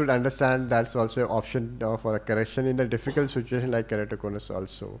you should understand that's also an option for a correction in a difficult situation like keratoconus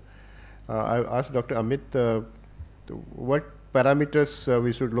also. I asked Dr. Amit what parameters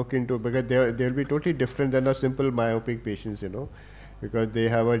we should look into, because they will be totally different than a simple myopic patients, because they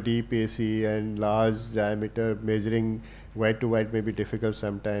have a deep AC and large diameter. Measuring white to white may be difficult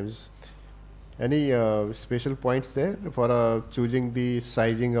sometimes. Any special points there for choosing the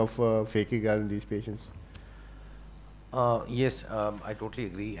sizing of phakic IOL in these patients? Yes, I totally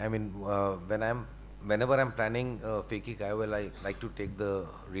agree. I mean, whenever I'm planning phakic IOL, I like to take the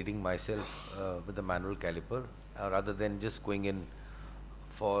reading myself with the manual caliper rather than just going in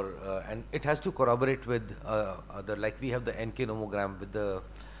for, and it has to corroborate with like we have the NK nomogram with the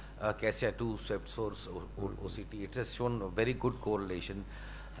Cassia 2 swept source OCT. It has shown a very good correlation.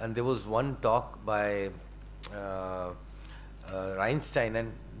 And there was one talk by Reinstein,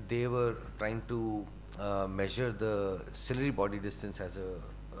 and they were trying to measure the ciliary body distance as a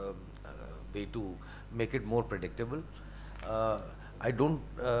way to make it more predictable. I don't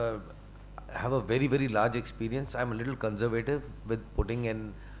have a very large experience. I'm a little conservative with putting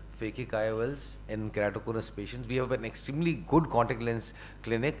in phakic IOLs in keratoconus patients. We have an extremely good contact lens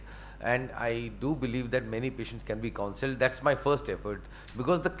clinic, and I do believe that many patients can be counseled. That's my first effort,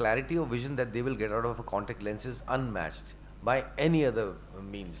 because the clarity of vision that they will get out of a contact lens is unmatched by any other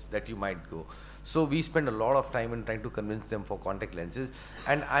means that you might go. So we spend a lot of time in trying to convince them for contact lenses,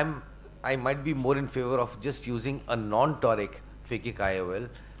 and I might be more in favor of just using a non-toric phakic IOL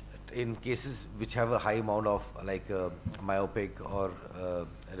in cases which have a high amount of like myopic or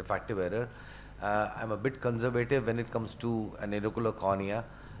refractive error. I'm a bit conservative when it comes to an irregular cornea.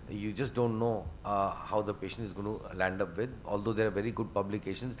 You just don't know how the patient is going to land up with, although there are very good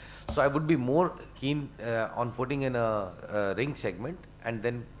publications. So I would be more keen on putting in a ring segment and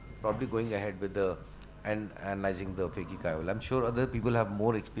then probably going ahead with and analyzing the phakic IOL. I'm sure other people have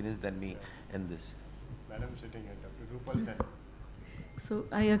more experience than me in this. Madam sitting here, Dr. Rupal then. So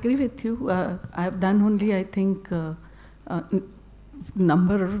I agree with you. I have done only, I think,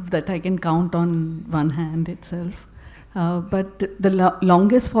 number that I can count on one hand itself. But the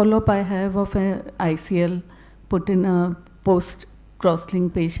longest follow-up I have of an ICL put in a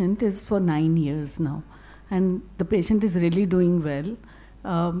post-crosslink patient is for 9 years now. And the patient is really doing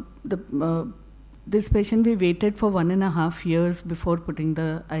well. This patient, we waited for 1.5 years before putting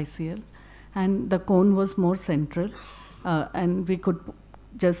the ICL. And the cone was more central. And we could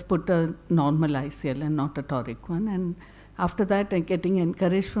just put a normal ICL and not a toric one. And after that, getting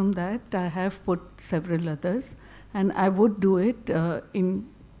encouraged from that, I have put several others. And I would do it in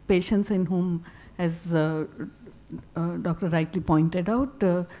patients in whom, as Dr. rightly pointed out,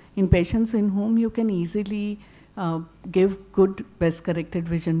 in patients in whom you can easily give good best corrected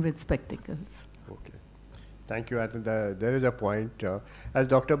vision with spectacles. Okay. Thank you. I think there is a point. As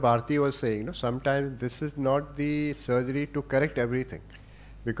Dr. Bharti was saying, sometimes this is not the surgery to correct everything,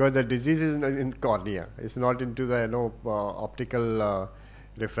 because the disease is in cornea. It's not into the optical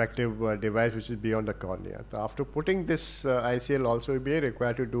refractive device which is beyond the cornea. So after putting this ICL also, you may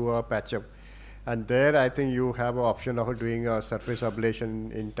require to do a patch-up. And there I think you have an option of doing a surface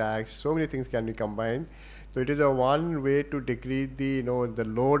ablation in tags. So many things can be combined. So it is a one way to decrease the the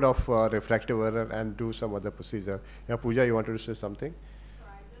load of refractive error and do some other procedure. Yeah, Pooja, you wanted to say something? So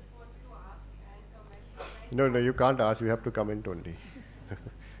I just wanted to ask and comment. No, you can't ask. You have to comment only.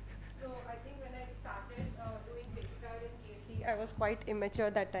 So I think when I started doing physical in KC, I was quite immature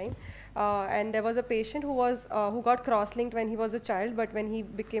that time, and there was a patient who got cross-linked when he was a child, but when he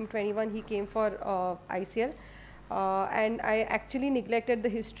became 21, he came for ICL, and I actually neglected the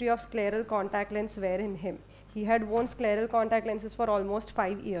history of scleral contact lens wear in him. He had worn scleral contact lenses for almost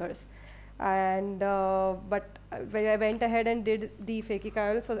 5 years, and but when I went ahead and did the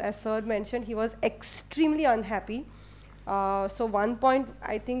phakic, so as sir mentioned, he was extremely unhappy. So one point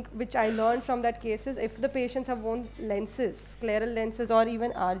I think which I learned from that case is if the patients have worn lenses, scleral lenses or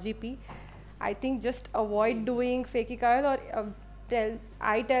even RGP, I think just avoid doing phakic or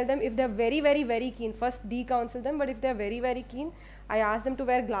I tell them if they're very keen, first de-counsel them, but if they're very keen, I ask them to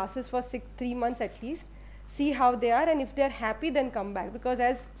wear glasses for 3 months at least, see how they are, and if they're happy then come back, because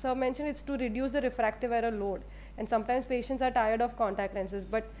as sir mentioned, it's to reduce the refractive error load, and sometimes patients are tired of contact lenses,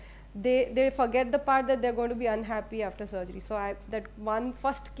 but they forget the part that they're going to be unhappy after surgery. So that one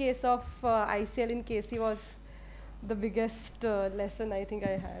first case of ICL in KC was the biggest lesson I think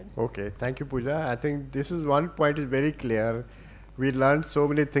I had. Okay, thank you, Pooja. I think this is one point is very clear. We learned so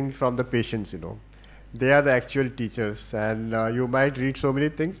many things from the patients, They are the actual teachers, and you might read so many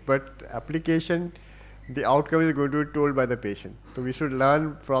things, but application, the outcome is going to be told by the patient. So we should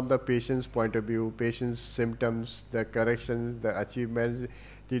learn from the patient's point of view, patient's symptoms, the corrections, the achievements,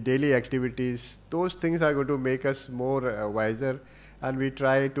 the daily activities. Those things are going to make us more wiser, and we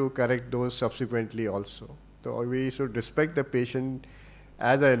try to correct those subsequently also. So we should respect the patient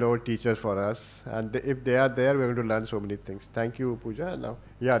as I know teachers for us, and if they are there, we're going to learn so many things. Thank you, Pooja. Now,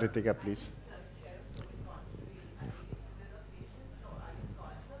 yeah, Ritika, please.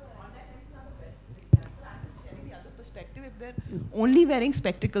 If they're only wearing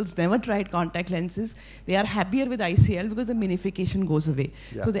spectacles, never tried contact lenses, they are happier with ICL because the minification goes away.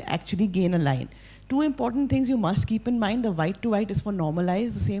 Yeah. So they actually gain a line. Two important things you must keep in mind: the white to white is for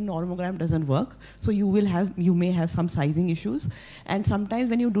normalized. The same normogram doesn't work, so you may have some sizing issues. And sometimes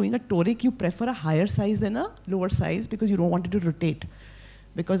when you're doing a toric, you prefer a higher size than a lower size because you don't want it to rotate.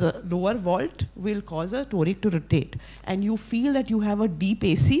 Because a lower vault will cause a toric to rotate, and you feel that you have a deep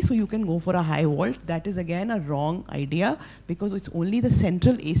AC, so you can go for a high vault. That is again a wrong idea, because it's only the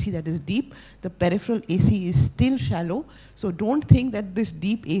central AC that is deep. The peripheral AC is still shallow, so don't think that this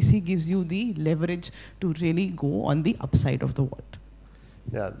deep AC gives you the leverage to really go on the upside of the vault.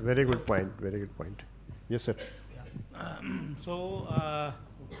 Yeah, very good point. Very good point. Yes, sir. So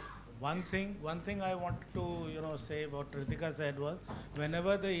one thing I wanted to say what Ritika said was,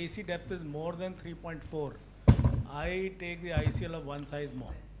 whenever the AC depth is more than 3.4, I take the ICL of one size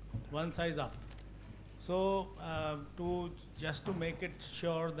more, one size up. So just to make it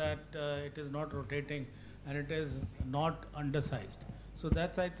sure that it is not rotating and it is not undersized. So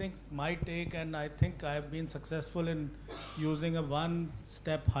that's, I think, my take, and I think I have been successful in using a one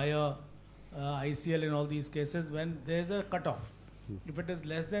step higher ICL in all these cases when there's a cutoff. If it is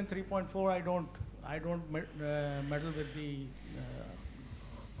less than 3.4, I don't meddle with the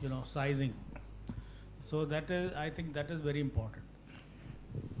sizing. So I think that is very important.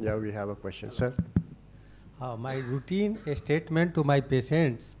 Yeah, we have a question, sir. My routine statement to my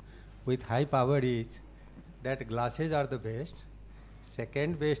patients with high power is that glasses are the best,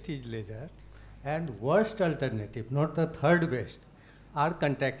 second best is laser, and worst alternative, not the third best, are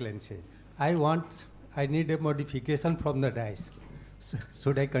contact lenses. I need a modification from the dice.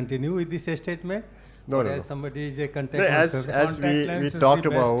 Should I continue with this statement? No. Somebody is a contact lens. As we talked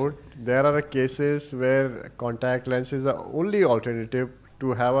about, there are cases where contact lenses are only alternative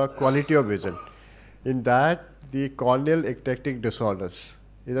to have a quality of vision. In that, the corneal ectatic disorders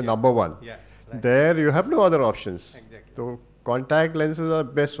is the number one. Yeah, right. There you have no other options. Exactly. So contact lenses are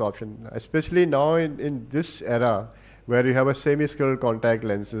the best option, especially now in this era where you have a semi-skilled contact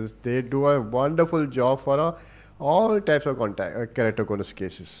lenses. They do a wonderful job for all types of keratoconus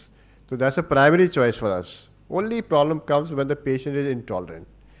cases. So that's a primary choice for us. Only problem comes when the patient is intolerant.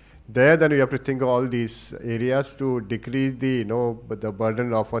 Then you have to think of all these areas to decrease the the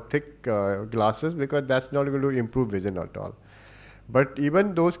burden of a thick glasses, because that's not going to improve vision at all. But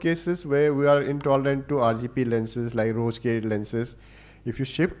even those cases where we are intolerant to RGP lenses like rose-colored lenses, if you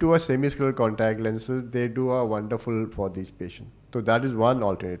shift to a semi-skilled contact lenses, they do a wonderful for these patients. So that is one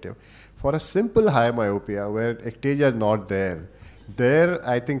alternative. For a simple high myopia where ectasia is not there,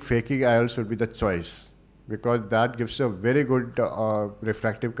 I think phakic IOL should be the choice, because that gives a very good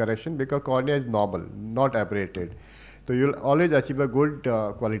refractive correction, because cornea is normal, not aberrated. So you'll always achieve a good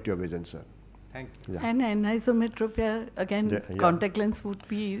quality of vision, sir. Thank you. Yeah. And anisometropia, again, Yeah. contact lens would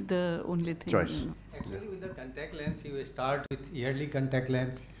be the only thing. Choice. You know. Actually, with the contact lens, you start with yearly contact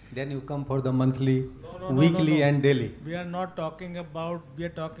lens, then you come for the monthly, weekly, and daily. We are not talking about, we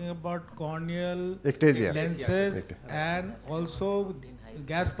are talking about corneal Ectasia. lenses and also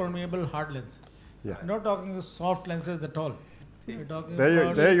gas permeable hard lenses. Yeah. We're not talking soft lenses at all. We're talking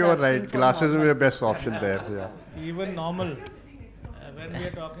There about you are asking right. for Glasses will normal. be the best option there. Yeah. even normal when we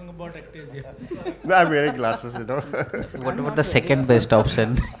are talking about ectasia. No, I'm wearing glasses, you know. What about the second best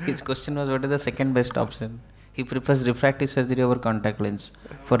option? His question was, what is the second best option? He prefers refractive surgery over contact lens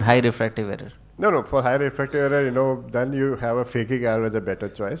for high refractive error. No, for high refractive error, you know, then you have a phakic IOL as a better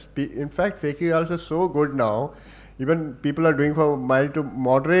choice. In fact, phakic IOLs are so good now, even people are doing for mild to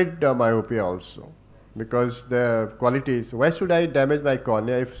moderate myopia also, because the quality is, why should I damage my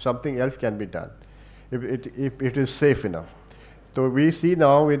cornea if something else can be done, if it is safe enough. So we see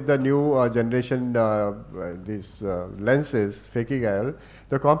now with the new generation, these lenses, phakic IOL,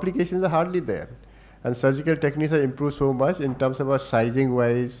 the complications are hardly there. And surgical techniques have improved so much in terms of our sizing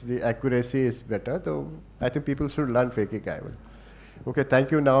wise, the accuracy is better. So I think people should learn phakic IOL. Okay, thank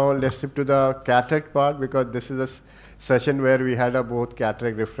you. Now let's shift to the cataract part, because this is a session where we had both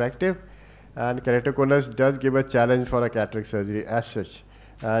cataract refractive, and keratoconus does give a challenge for a cataract surgery as such.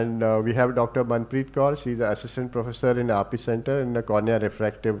 And we have Dr. Manpreet Kaur. She is the assistant professor in RP Center in the cornea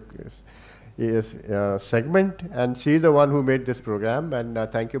refractive segment, and she is the one who made this program. And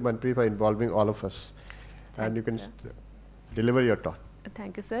thank you, Manpreet, for involving all of us. And you can deliver your talk.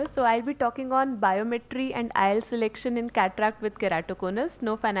 Thank you, sir. So I'll be talking on biometry and IL selection in cataract with keratoconus,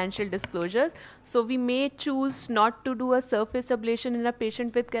 no financial disclosures. So we may choose not to do a surface ablation in a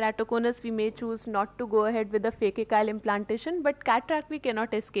patient with keratoconus. We may choose not to go ahead with a phakic IL implantation, but cataract we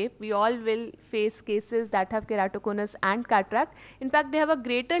cannot escape. We all will face cases that have keratoconus and cataract. In fact, they have a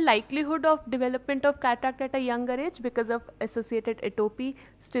greater likelihood of development of cataract at a younger age because of associated atopy,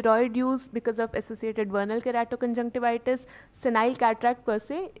 steroid use because of associated vernal keratoconjunctivitis, senile cataract per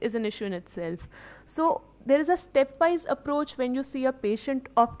se is an issue in itself. So there is a stepwise approach when you see a patient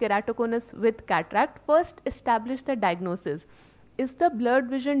of keratoconus with cataract. First, establish the diagnosis. Is the blurred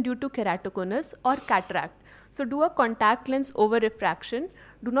vision due to keratoconus or cataract? So do a contact lens over refraction.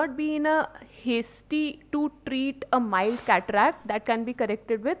 Do not be in a hasty to treat a mild cataract that can be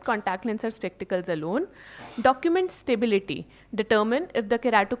corrected with contact lens or spectacles alone. Document stability. Determine if the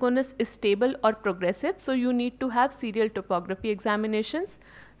keratoconus is stable or progressive. So you need to have serial topography examinations.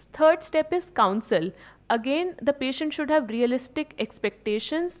 Third step is counsel. Again, the patient should have realistic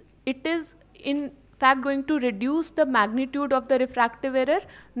expectations. It is in fact going to reduce the magnitude of the refractive error,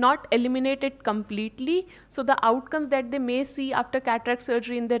 not eliminate it completely. So the outcomes that they may see after cataract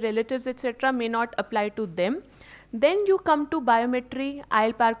surgery in their relatives, etc., may not apply to them. Then you come to biometry,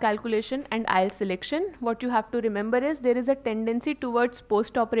 IL power calculation and IL selection. What you have to remember is there is a tendency towards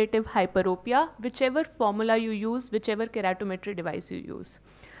post-operative hyperopia, whichever formula you use, whichever keratometry device you use.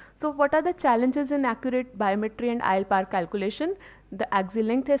 So what are the challenges in accurate biometry and IL power calculation? The axial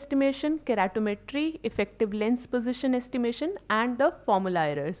length estimation, keratometry, effective lens position estimation, and the formula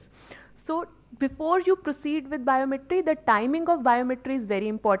errors. So before you proceed with biometry, the timing of biometry is very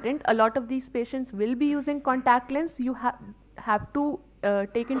important. A lot of these patients will be using contact lens. You have to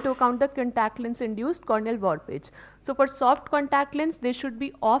take into account the contact lens induced corneal warpage. So for soft contact lens, they should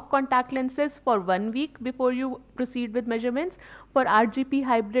be off contact lenses for 1 week before you proceed with measurements. For RGP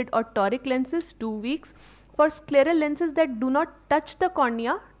hybrid or toric lenses, 2 weeks. For scleral lenses that do not touch the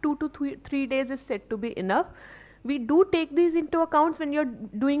cornea, 2 to 3 days is said to be enough. We do take these into account when you're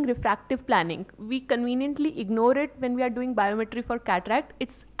doing refractive planning. We conveniently ignore it when we are doing biometry for cataract.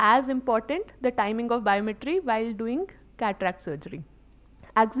 It's as important, the timing of biometry, while doing cataract surgery.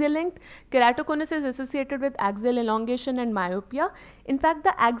 Axial length, keratoconus is associated with axial elongation and myopia. In fact,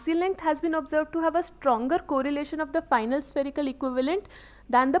 the axial length has been observed to have a stronger correlation of the final spherical equivalent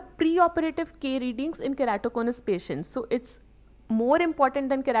than the preoperative K readings in keratoconus patients. So it's more important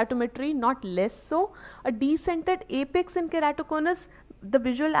than keratometry, not less so. A decentered apex in keratoconus, the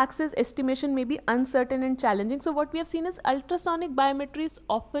visual axis estimation may be uncertain and challenging. So what we have seen is ultrasonic biometry is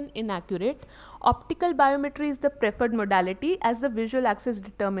often inaccurate. Optical biometry is the preferred modality as the visual axis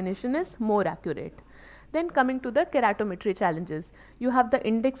determination is more accurate. Then coming to the keratometry challenges. You have the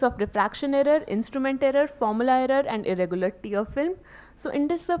index of refraction error, instrument error, formula error and irregular tear film. So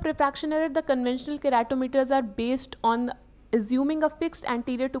index of refraction error, the conventional keratometers are based on assuming a fixed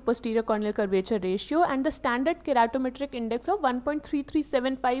anterior to posterior corneal curvature ratio, and the standard keratometric index of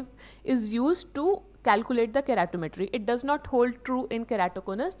 1.3375 is used to calculate the keratometry. It does not hold true in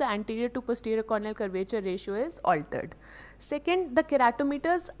keratoconus. The anterior to posterior corneal curvature ratio is altered. Second, the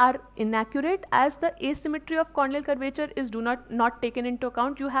keratometers are inaccurate as the asymmetry of corneal curvature is not taken into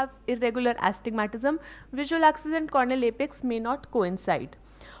account. You have irregular astigmatism. Visual axis and corneal apex may not coincide.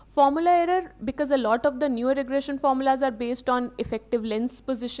 Formula error, because a lot of the newer regression formulas are based on effective lens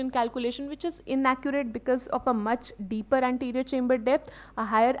position calculation, which is inaccurate because of a much deeper anterior chamber depth, a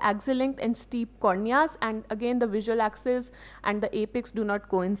higher axial length and steep corneas, and again the visual axis and the apex do not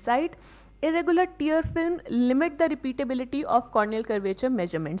coincide. Irregular tear film limit the repeatability of corneal curvature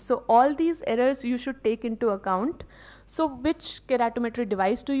measurements. So all these errors you should take into account. So which keratometry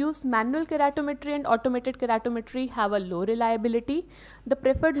device to use? Manual keratometry and automated keratometry have a low reliability. The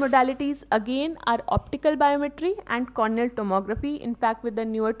preferred modalities again are optical biometry and corneal tomography. In fact, with the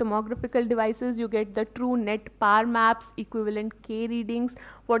newer tomographical devices, you get the true net PAR maps, equivalent K readings.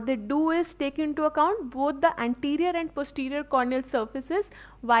 What they do is take into account both the anterior and posterior corneal surfaces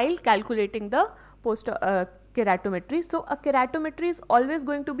while calculating the keratometry. So a keratometry is always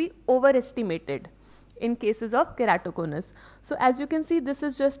going to be overestimated in cases of keratoconus. So as you can see, this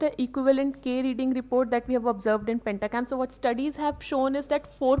is just an equivalent K reading report that we have observed in pentacam. So what studies have shown is that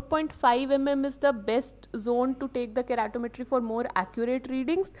 4.5 mm is the best zone to take the keratometry for more accurate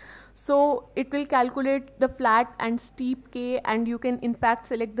readings. So it will calculate the flat and steep K, and you can in fact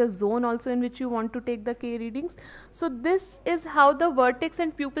select the zone also in which you want to take the K readings. So this is how the vertex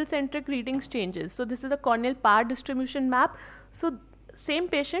and pupil centric readings changes. So this is a corneal PAR distribution map. So same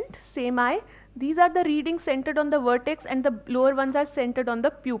patient, same eye. These are the readings centered on the vertex and the lower ones are centered on the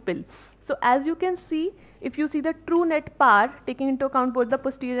pupil. So as you can see, if you see the true net PAR taking into account both the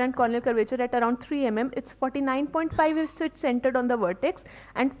posterior and corneal curvature at around 3 mm, it's 49.5 if it's centered on the vertex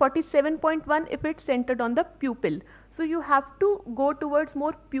and 47.1 if it's centered on the pupil. So you have to go towards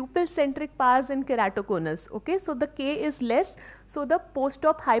more pupil centric PARs in keratoconus. Okay, so the K is less, so the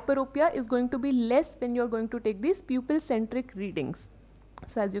post-op hyperopia is going to be less when you're going to take these pupil centric readings.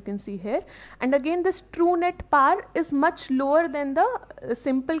 So as you can see here, and again this true net PAR is much lower than the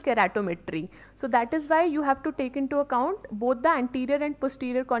simple keratometry. So that is why you have to take into account both the anterior and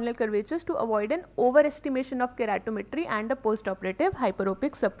posterior corneal curvatures to avoid an overestimation of keratometry and a postoperative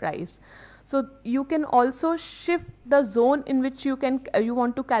hyperopic surprise. So you can also shift the zone in which you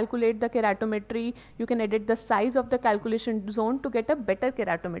want to calculate the keratometry. You can edit the size of the calculation zone to get a better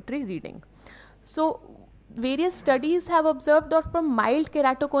keratometry reading. So various studies have observed that from mild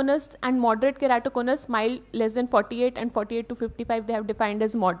keratoconus and moderate keratoconus, mild less than 48 and 48 to 55 they have defined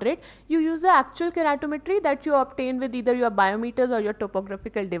as moderate, you use the actual keratometry that you obtain with either your biometers or your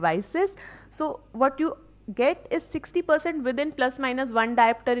topographical devices. So what you get is 60% within plus minus 1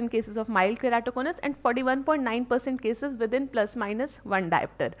 diopter in cases of mild keratoconus and 41.9% cases within plus minus 1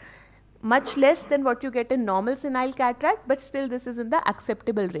 diopter. Much less than what you get in normal senile cataract, but still this is in the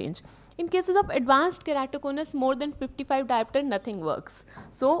acceptable range. In cases of advanced keratoconus, more than 55 diopter, nothing works.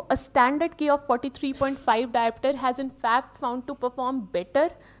 So a standard K of 43.5 diopter has in fact found to perform better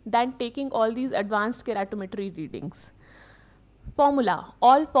than taking all these advanced keratometry readings. Formula.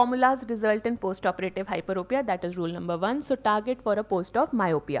 All formulas result in postoperative hyperopia, that is rule number 1. So target for a post-op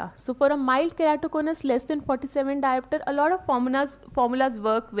myopia. So for a mild keratoconus less than 47 diopter, a lot of formulas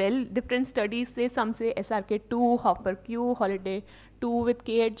work well. Different studies say, some say SRK2, Hopper Q, Holiday 2 with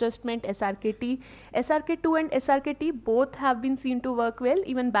K adjustment, SRKT. SRK2 and SRKT both have been seen to work well.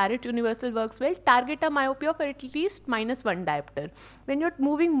 Even Barrett Universal works well. Target a myopia for at least minus 1 diopter. When you're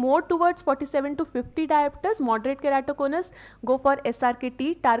moving more towards 47 to 50 diopters, moderate keratoconus, go for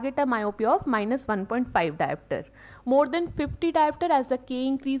SRKT, target a myopia of minus 1.5 diopter. More than 50 diopter, as the K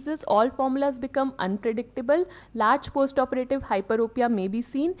increases, all formulas become unpredictable. Large postoperative hyperopia may be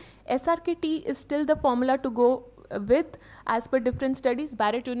seen. SRKT is still the formula to go with as per different studies.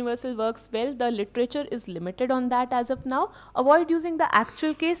 Barrett Universal works well. The literature is limited on that as of now. Avoid using the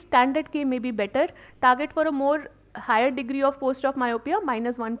actual K. Standard K may be better. Target for a more higher degree of post-op myopia,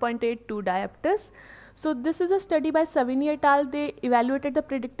 minus 1.82 diopters. So this is a study by Savini et al. They evaluated the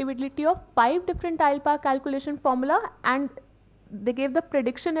predictability of 5 different ILPA calculation formula and they gave the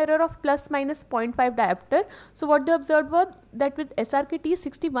prediction error of plus minus 0.5 diopter. So what they observed was that with SRKT,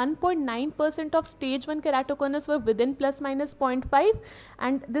 61.9% of stage 1 keratoconus were within plus minus 0.5,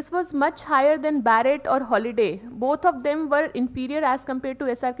 and this was much higher than Barrett or Holiday. Both of them were inferior as compared to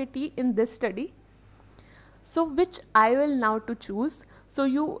SRKT in this study. So which IOL now to choose? So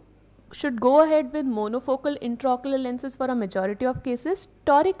you should go ahead with monofocal intraocular lenses for a majority of cases.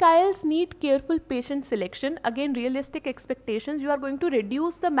 Toric IOLs need careful patient selection. Again, realistic expectations. You are going to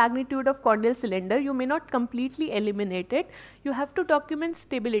reduce the magnitude of corneal cylinder. You may not completely eliminate it. You have to document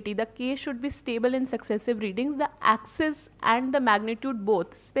stability. The K should be stable in successive readings. The axis and the magnitude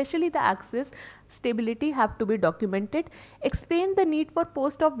both, especially the axis, stability have to be documented. Explain the need for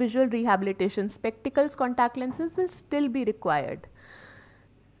post-op visual rehabilitation. Spectacles, contact lenses will still be required.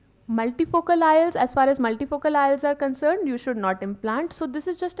 Multifocal IOLs, as far as multifocal IOLs are concerned, you should not implant. So this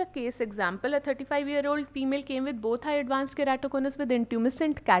is just a case example. A 35-year-old female came with both eye advanced keratoconus with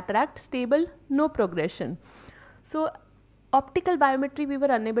intumescent cataract, stable, no progression. So optical biometry we were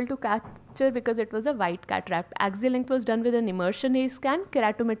unable to capture because it was a white cataract. Axial length was done with an immersion haze scan,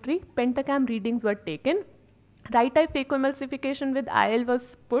 keratometry, pentacam readings were taken. Right eye phacoemulsification with IL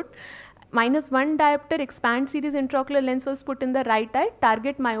was put. -1 diopter expand series intraocular lens was put in the right eye.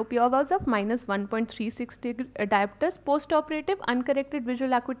 Target myopia was of -1.36 diopters. Post-operative uncorrected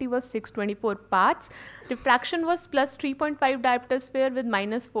visual acuity was 624 parts. Diffraction was +3.5 diopter sphere with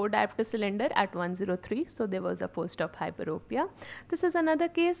 -4 diopter cylinder at 103. So there was a post-op hyperopia. This is another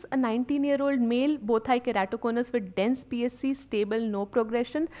case, a 19-year-old male, both eye keratoconus with dense PSC, stable, no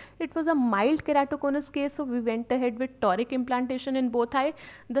progression. It was a mild keratoconus case, so we went ahead with toric implantation in both eye.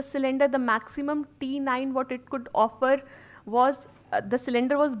 The cylinder, the maximum T9 what it could offer was the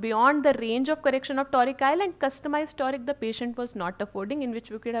cylinder was beyond the range of correction of toric IOL, and customized toric the patient was not affording, in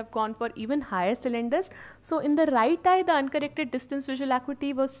which we could have gone for even higher cylinders. So in the right eye the uncorrected distance visual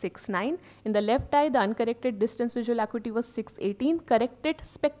acuity was 6.9, in the left eye the uncorrected distance visual acuity was 6.18, corrected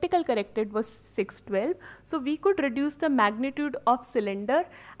spectacle corrected was 6.12. So we could reduce the magnitude of cylinder,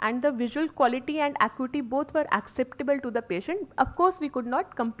 and the visual quality and acuity both were acceptable to the patient. Of course we could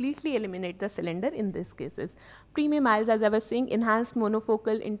not completely eliminate the cylinder in these cases. Premium IOLs, as I was saying, enhanced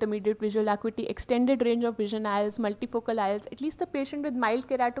monofocal, intermediate visual acuity, extended range of vision IOLs, multifocal IOLs. At least the patient with mild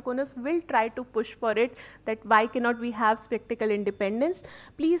keratoconus will try to push for it, that why cannot we have spectacle independence.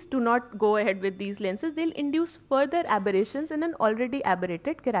 Please do not go ahead with these lenses. They'll induce further aberrations in an already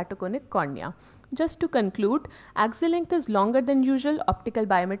aberrated keratoconic cornea. Just to conclude, axial length is longer than usual. Optical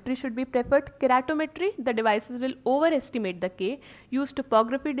biometry should be preferred. Keratometry, the devices will overestimate the K. Use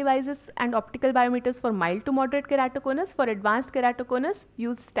topography devices and optical biometers for mild to moderate keratoconus. For advanced keratoconus,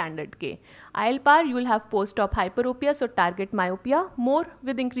 use standard K. IL power, you will have post-op hyperopia, so target myopia more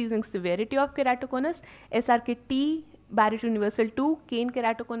with increasing severity of keratoconus. SRK-T, Barrett Universal 2, Kane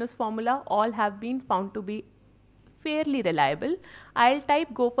keratoconus formula, all have been found to be fairly reliable. IL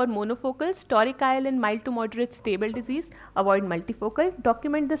type, go for monofocals. Toric IL in mild to moderate stable disease. Avoid multifocal.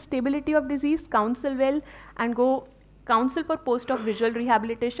 Document the stability of disease. Counsel well and go counsel for post-op visual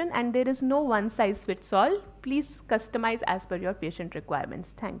rehabilitation. And there is no one size fits all. Please customize as per your patient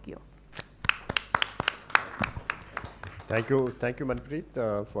requirements. Thank you. Thank you,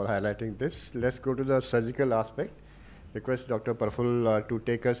 Manpreet, for highlighting this. Let's go to the surgical aspect. Request Dr. Praful to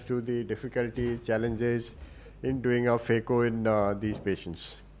take us through the difficulties, challenges in doing a phaco in these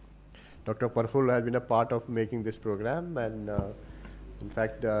patients. Dr. Praful has been a part of making this program, and in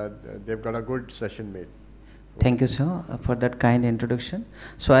fact they've got a good session made. Thank you, sir, for that kind introduction.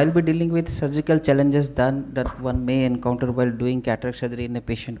 So I'll be dealing with surgical challenges that one may encounter while doing cataract surgery in a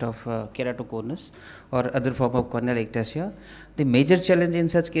patient of keratoconus or other form of corneal ectasia. The major challenge in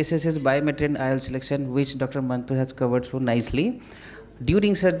such cases is biometry and IOL selection, which Dr. Mantu has covered so nicely.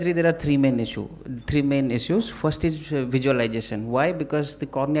 During surgery, there are three main issues. First is visualization. Why? Because the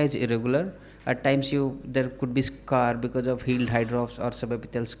cornea is irregular. At times there could be scar because of healed hydrops or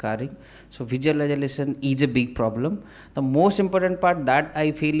subepithelial scarring. So visualization is a big problem. The most important part that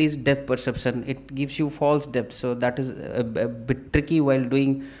I feel is depth perception. It gives you false depth. So that is a bit tricky while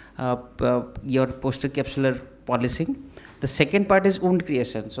doing your posterior capsular polishing. The second part is wound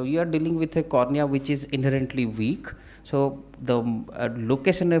creation. So you are dealing with a cornea which is inherently weak. So the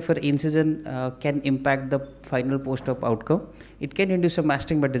location of an incision can impact the final post-op outcome. It can induce some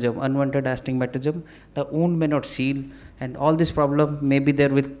astigmatism, unwanted astigmatism. The wound may not seal, and all this problem may be there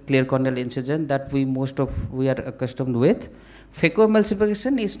with clear corneal incision that we are accustomed with.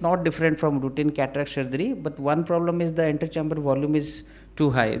 Phacoemulsification is not different from routine cataract surgery, but one problem is the interchamber volume is too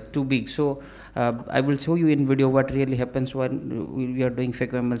high, too big. So I will show you in video what really happens when we are doing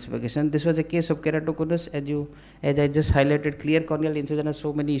phacoemulsification. This was a case of keratoconus. As I just highlighted, clear corneal incision has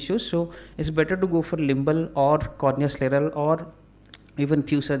so many issues. So it's better to go for limbal or corneoscleral, or even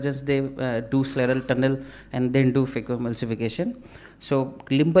few surgeons they do scleral tunnel and then do phacoemulsification. So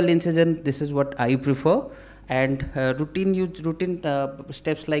limbal incision, this is what I prefer. And routine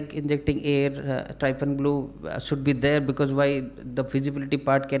steps like injecting air, trypan blue should be there, because why, the visibility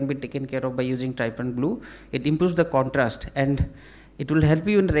part can be taken care of by using trypan blue. It improves the contrast and it will help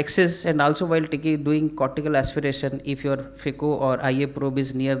you in rexes, and also while doing cortical aspiration, if your phaco or IA probe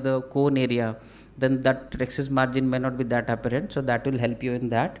is near the cone area, then that rexes margin may not be that apparent, so that will help you in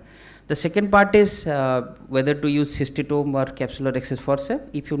that. The second part is whether to use cystitome or capsular rexis forceps.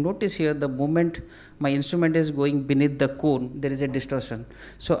 If you notice here, the moment my instrument is going beneath the cone, there is a distortion.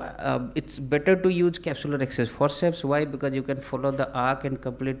 So it's better to use capsular rexis forceps. Why? Because you can follow the arc and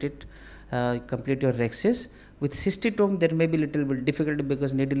complete your rexis. With cystitome, there may be little bit difficulty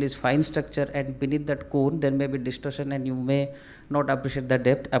because needle is fine structure, and beneath that cone there may be distortion and you may not appreciate the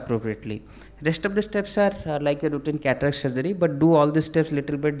depth appropriately. Rest of the steps are like a routine cataract surgery, but do all the steps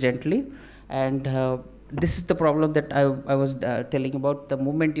little bit gently. And this is the problem that I was telling about. The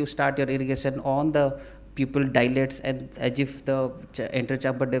moment you start your irrigation on, the pupil dilates, and as if the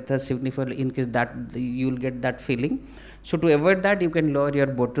interchamber depth has significantly increased, that you will get that feeling. So to avoid that, you can lower your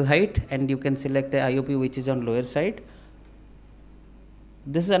bottle height and you can select the IOP which is on lower side.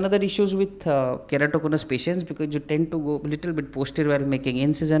 This is another issues with keratoconus patients, because you tend to go a little bit posterior while making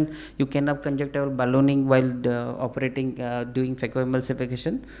incision. You can have conjunctival ballooning while operating, doing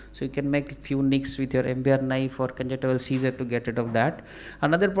phacoemulsification. So you can make few nicks with your MBR knife or conjunctival scissor to get rid of that.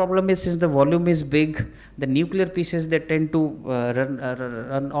 Another problem is, since the volume is big, the nuclear pieces, they tend to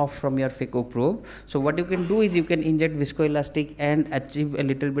run off from your phaco probe. So what you can do is you can inject viscoelastic and achieve a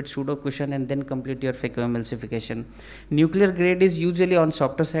little bit pseudo cushion and then complete your phacoemulsification. Nuclear grade is usually on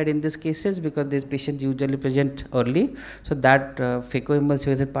softer side in these cases, because these patients usually present early, so that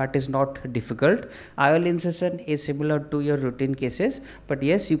phacoemulsification part is not difficult. IOL incision is similar to your routine cases, but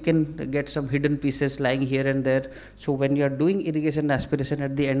yes, you can get some hidden pieces lying here and there. So when you are doing irrigation aspiration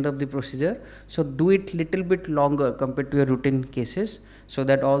at the end of the procedure, so do it little bit longer compared to your routine cases, so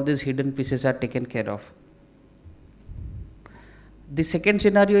that all these hidden pieces are taken care of. The second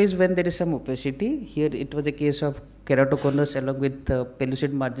scenario is when there is some opacity. Here it was a case of keratoconus along with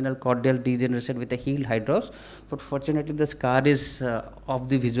pellucid marginal corneal degeneration with a healed hydros, but fortunately the scar is of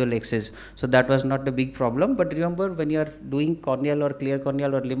the visual axis, so that was not a big problem. But remember, when you are doing corneal or clear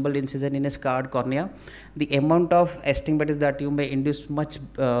corneal or limbal incision in a scarred cornea, the amount of astigmatism that you may induce much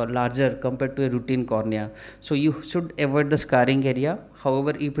larger compared to a routine cornea. So you should avoid the scarring area.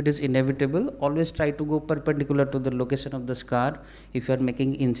 However, if it is inevitable, always try to go perpendicular to the location of the scar if you are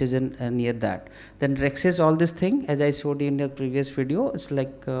making incision near that. Then rexes, all this thing, as I showed you in the previous video, it's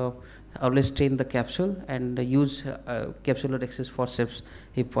like always strain the capsule and use capsular rexis forceps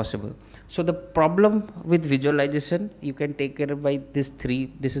if possible. So the problem with visualization, you can take care of by these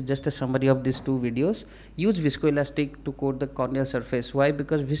three. This is just a summary of these two videos. Use viscoelastic to coat the corneal surface. Why?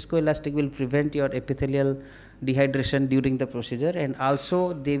 Because viscoelastic will prevent your epithelial dehydration during the procedure, and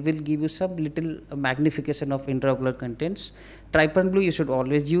also they will give you some little magnification of intraocular contents. Trypan blue you should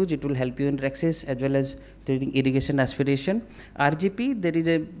always use. It will help you in rexis as well as during irrigation aspiration. RGP, there is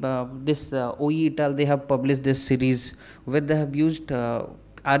a this OE et al. They have published this series where they have used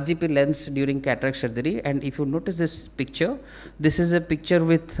RGP lens during cataract surgery, and if you notice this picture, this is a picture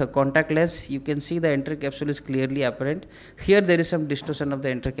with contact lens. You can see the intercapsule is clearly apparent. Here there is some distortion of the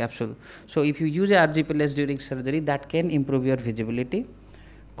intercapsule. So if you use a RGP lens during surgery, that can improve your visibility.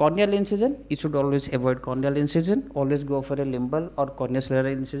 Corneal incision, you should always avoid corneal incision. Always go for a limbal or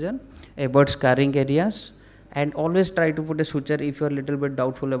corneoscleral incision. Avoid scarring areas, and always try to put a suture if you are a little bit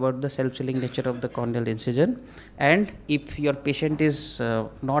doubtful about the self-sealing nature of the corneal incision. And if your patient is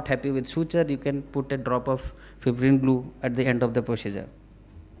not happy with suture, you can put a drop of fibrin glue at the end of the procedure.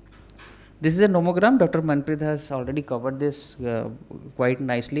 This is a nomogram. Dr. Manpreet has already covered this quite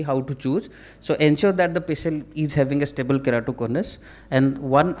nicely, how to choose. So ensure that the patient is having a stable keratoconus. And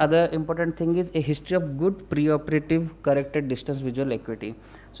one other important thing is a history of good preoperative corrected distance visual acuity.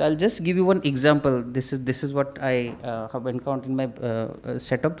 So I'll just give you one example. This is what I have encountered in my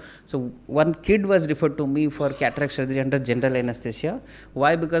setup. So one kid was referred to me for cataract surgery under general anesthesia.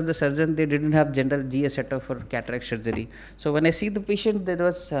 Why? Because the surgeon, they didn't have general GA setup for cataract surgery. So when I see the patient, there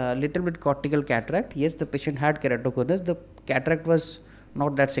was a little bit cortical cataract. Yes, the patient had keratoconus. The cataract was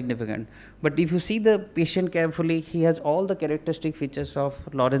not that significant. But if you see the patient carefully, he has all the characteristic features of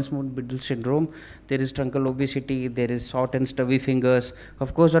Lawrence-Moon-Biddle syndrome. There is truncal obesity, there is short and stubby fingers.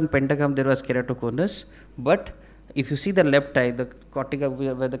 Of course, on pentagram there was keratoconus, but if you see the left eye, the cortical,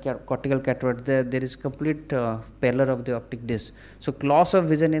 where the cortical cataract, there is complete pallor of the optic disc. So loss of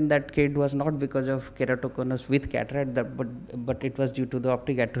vision in that kid was not because of keratoconus with cataract, but it was due to the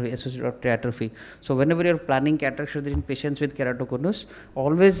optic atrophy, associated optic atrophy. So whenever you are planning cataract surgery in patients with keratoconus,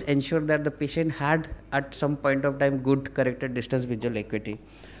 always ensure that the patient had at some point of time good corrected distance visual acuity.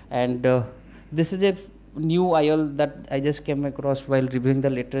 And this is a new IOL that I just came across while reviewing the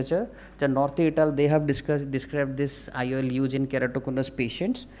literature. The North et al. They have described this IOL used in keratoconus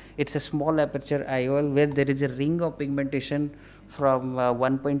patients. It's a small aperture IOL where there is a ring of pigmentation from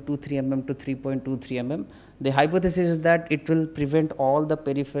 1.23 mm to 3.23 mm. The hypothesis is that it will prevent all the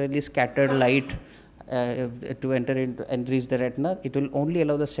peripherally scattered light to enter into and reach the retina. It will only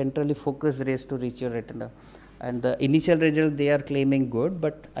allow the centrally focused rays to reach your retina. And the initial result they are claiming good,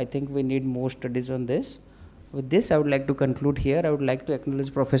 but I think we need more studies on this. With this, I would like to conclude here. I would like to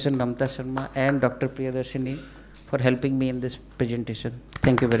acknowledge Professor Namta Sharma and Dr. Priyadarshini for helping me in this presentation.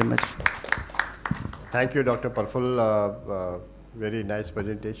 Thank you very much. Thank you, Dr. Praful. Very nice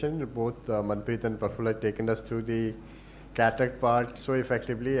presentation. Both Manpreet and Praful have taken us through the cataract part so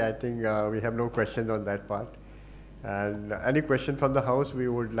effectively. I think we have no questions on that part. And any question from the house we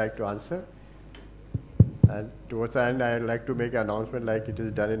would like to answer. And towards the end, I'd like to make an announcement like it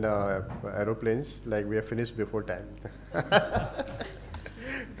is done in aeroplanes, like we are finished before time.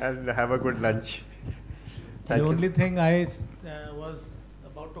 And have a good lunch. The only thing I was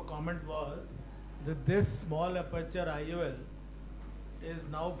about to comment was that this small aperture IOL is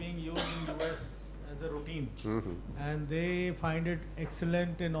now being used in US as a routine. And they find it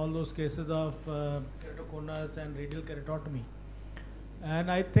excellent in all those cases of keratoconus and radial keratotomy.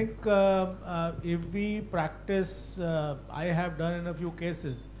 And I think if we practice, I have done in a few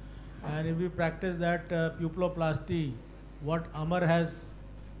cases, and if we practice that pupilloplasty, what Amar has,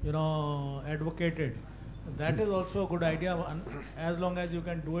 advocated, that is also a good idea, as long as you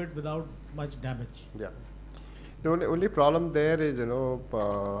can do it without much damage. Yeah. The only problem there is,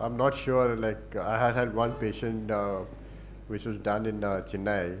 I'm not sure, like I had one patient which was done in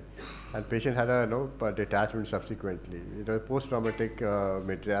Chennai, and patient had a detachment subsequently. It was post-traumatic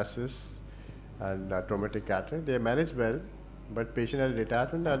mydriasis and traumatic cataract. They managed well, but patient had a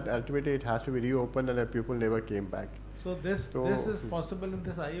detachment, and ultimately it has to be reopened, and the pupil never came back. So this is possible in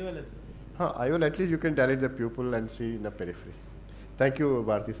this IOL as well? IOL, at least you can dilate the pupil and see in the periphery. Thank you,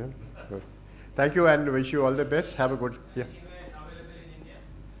 Bharti sir. Thank you, and wish you all the best. Have a good, yeah.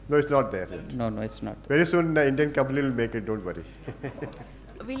 No, it's not there yet. No, it's not. Very soon, the Indian company will make it, don't worry.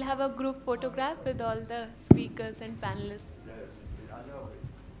 We'll have a group photograph with all the speakers and panelists. Yes.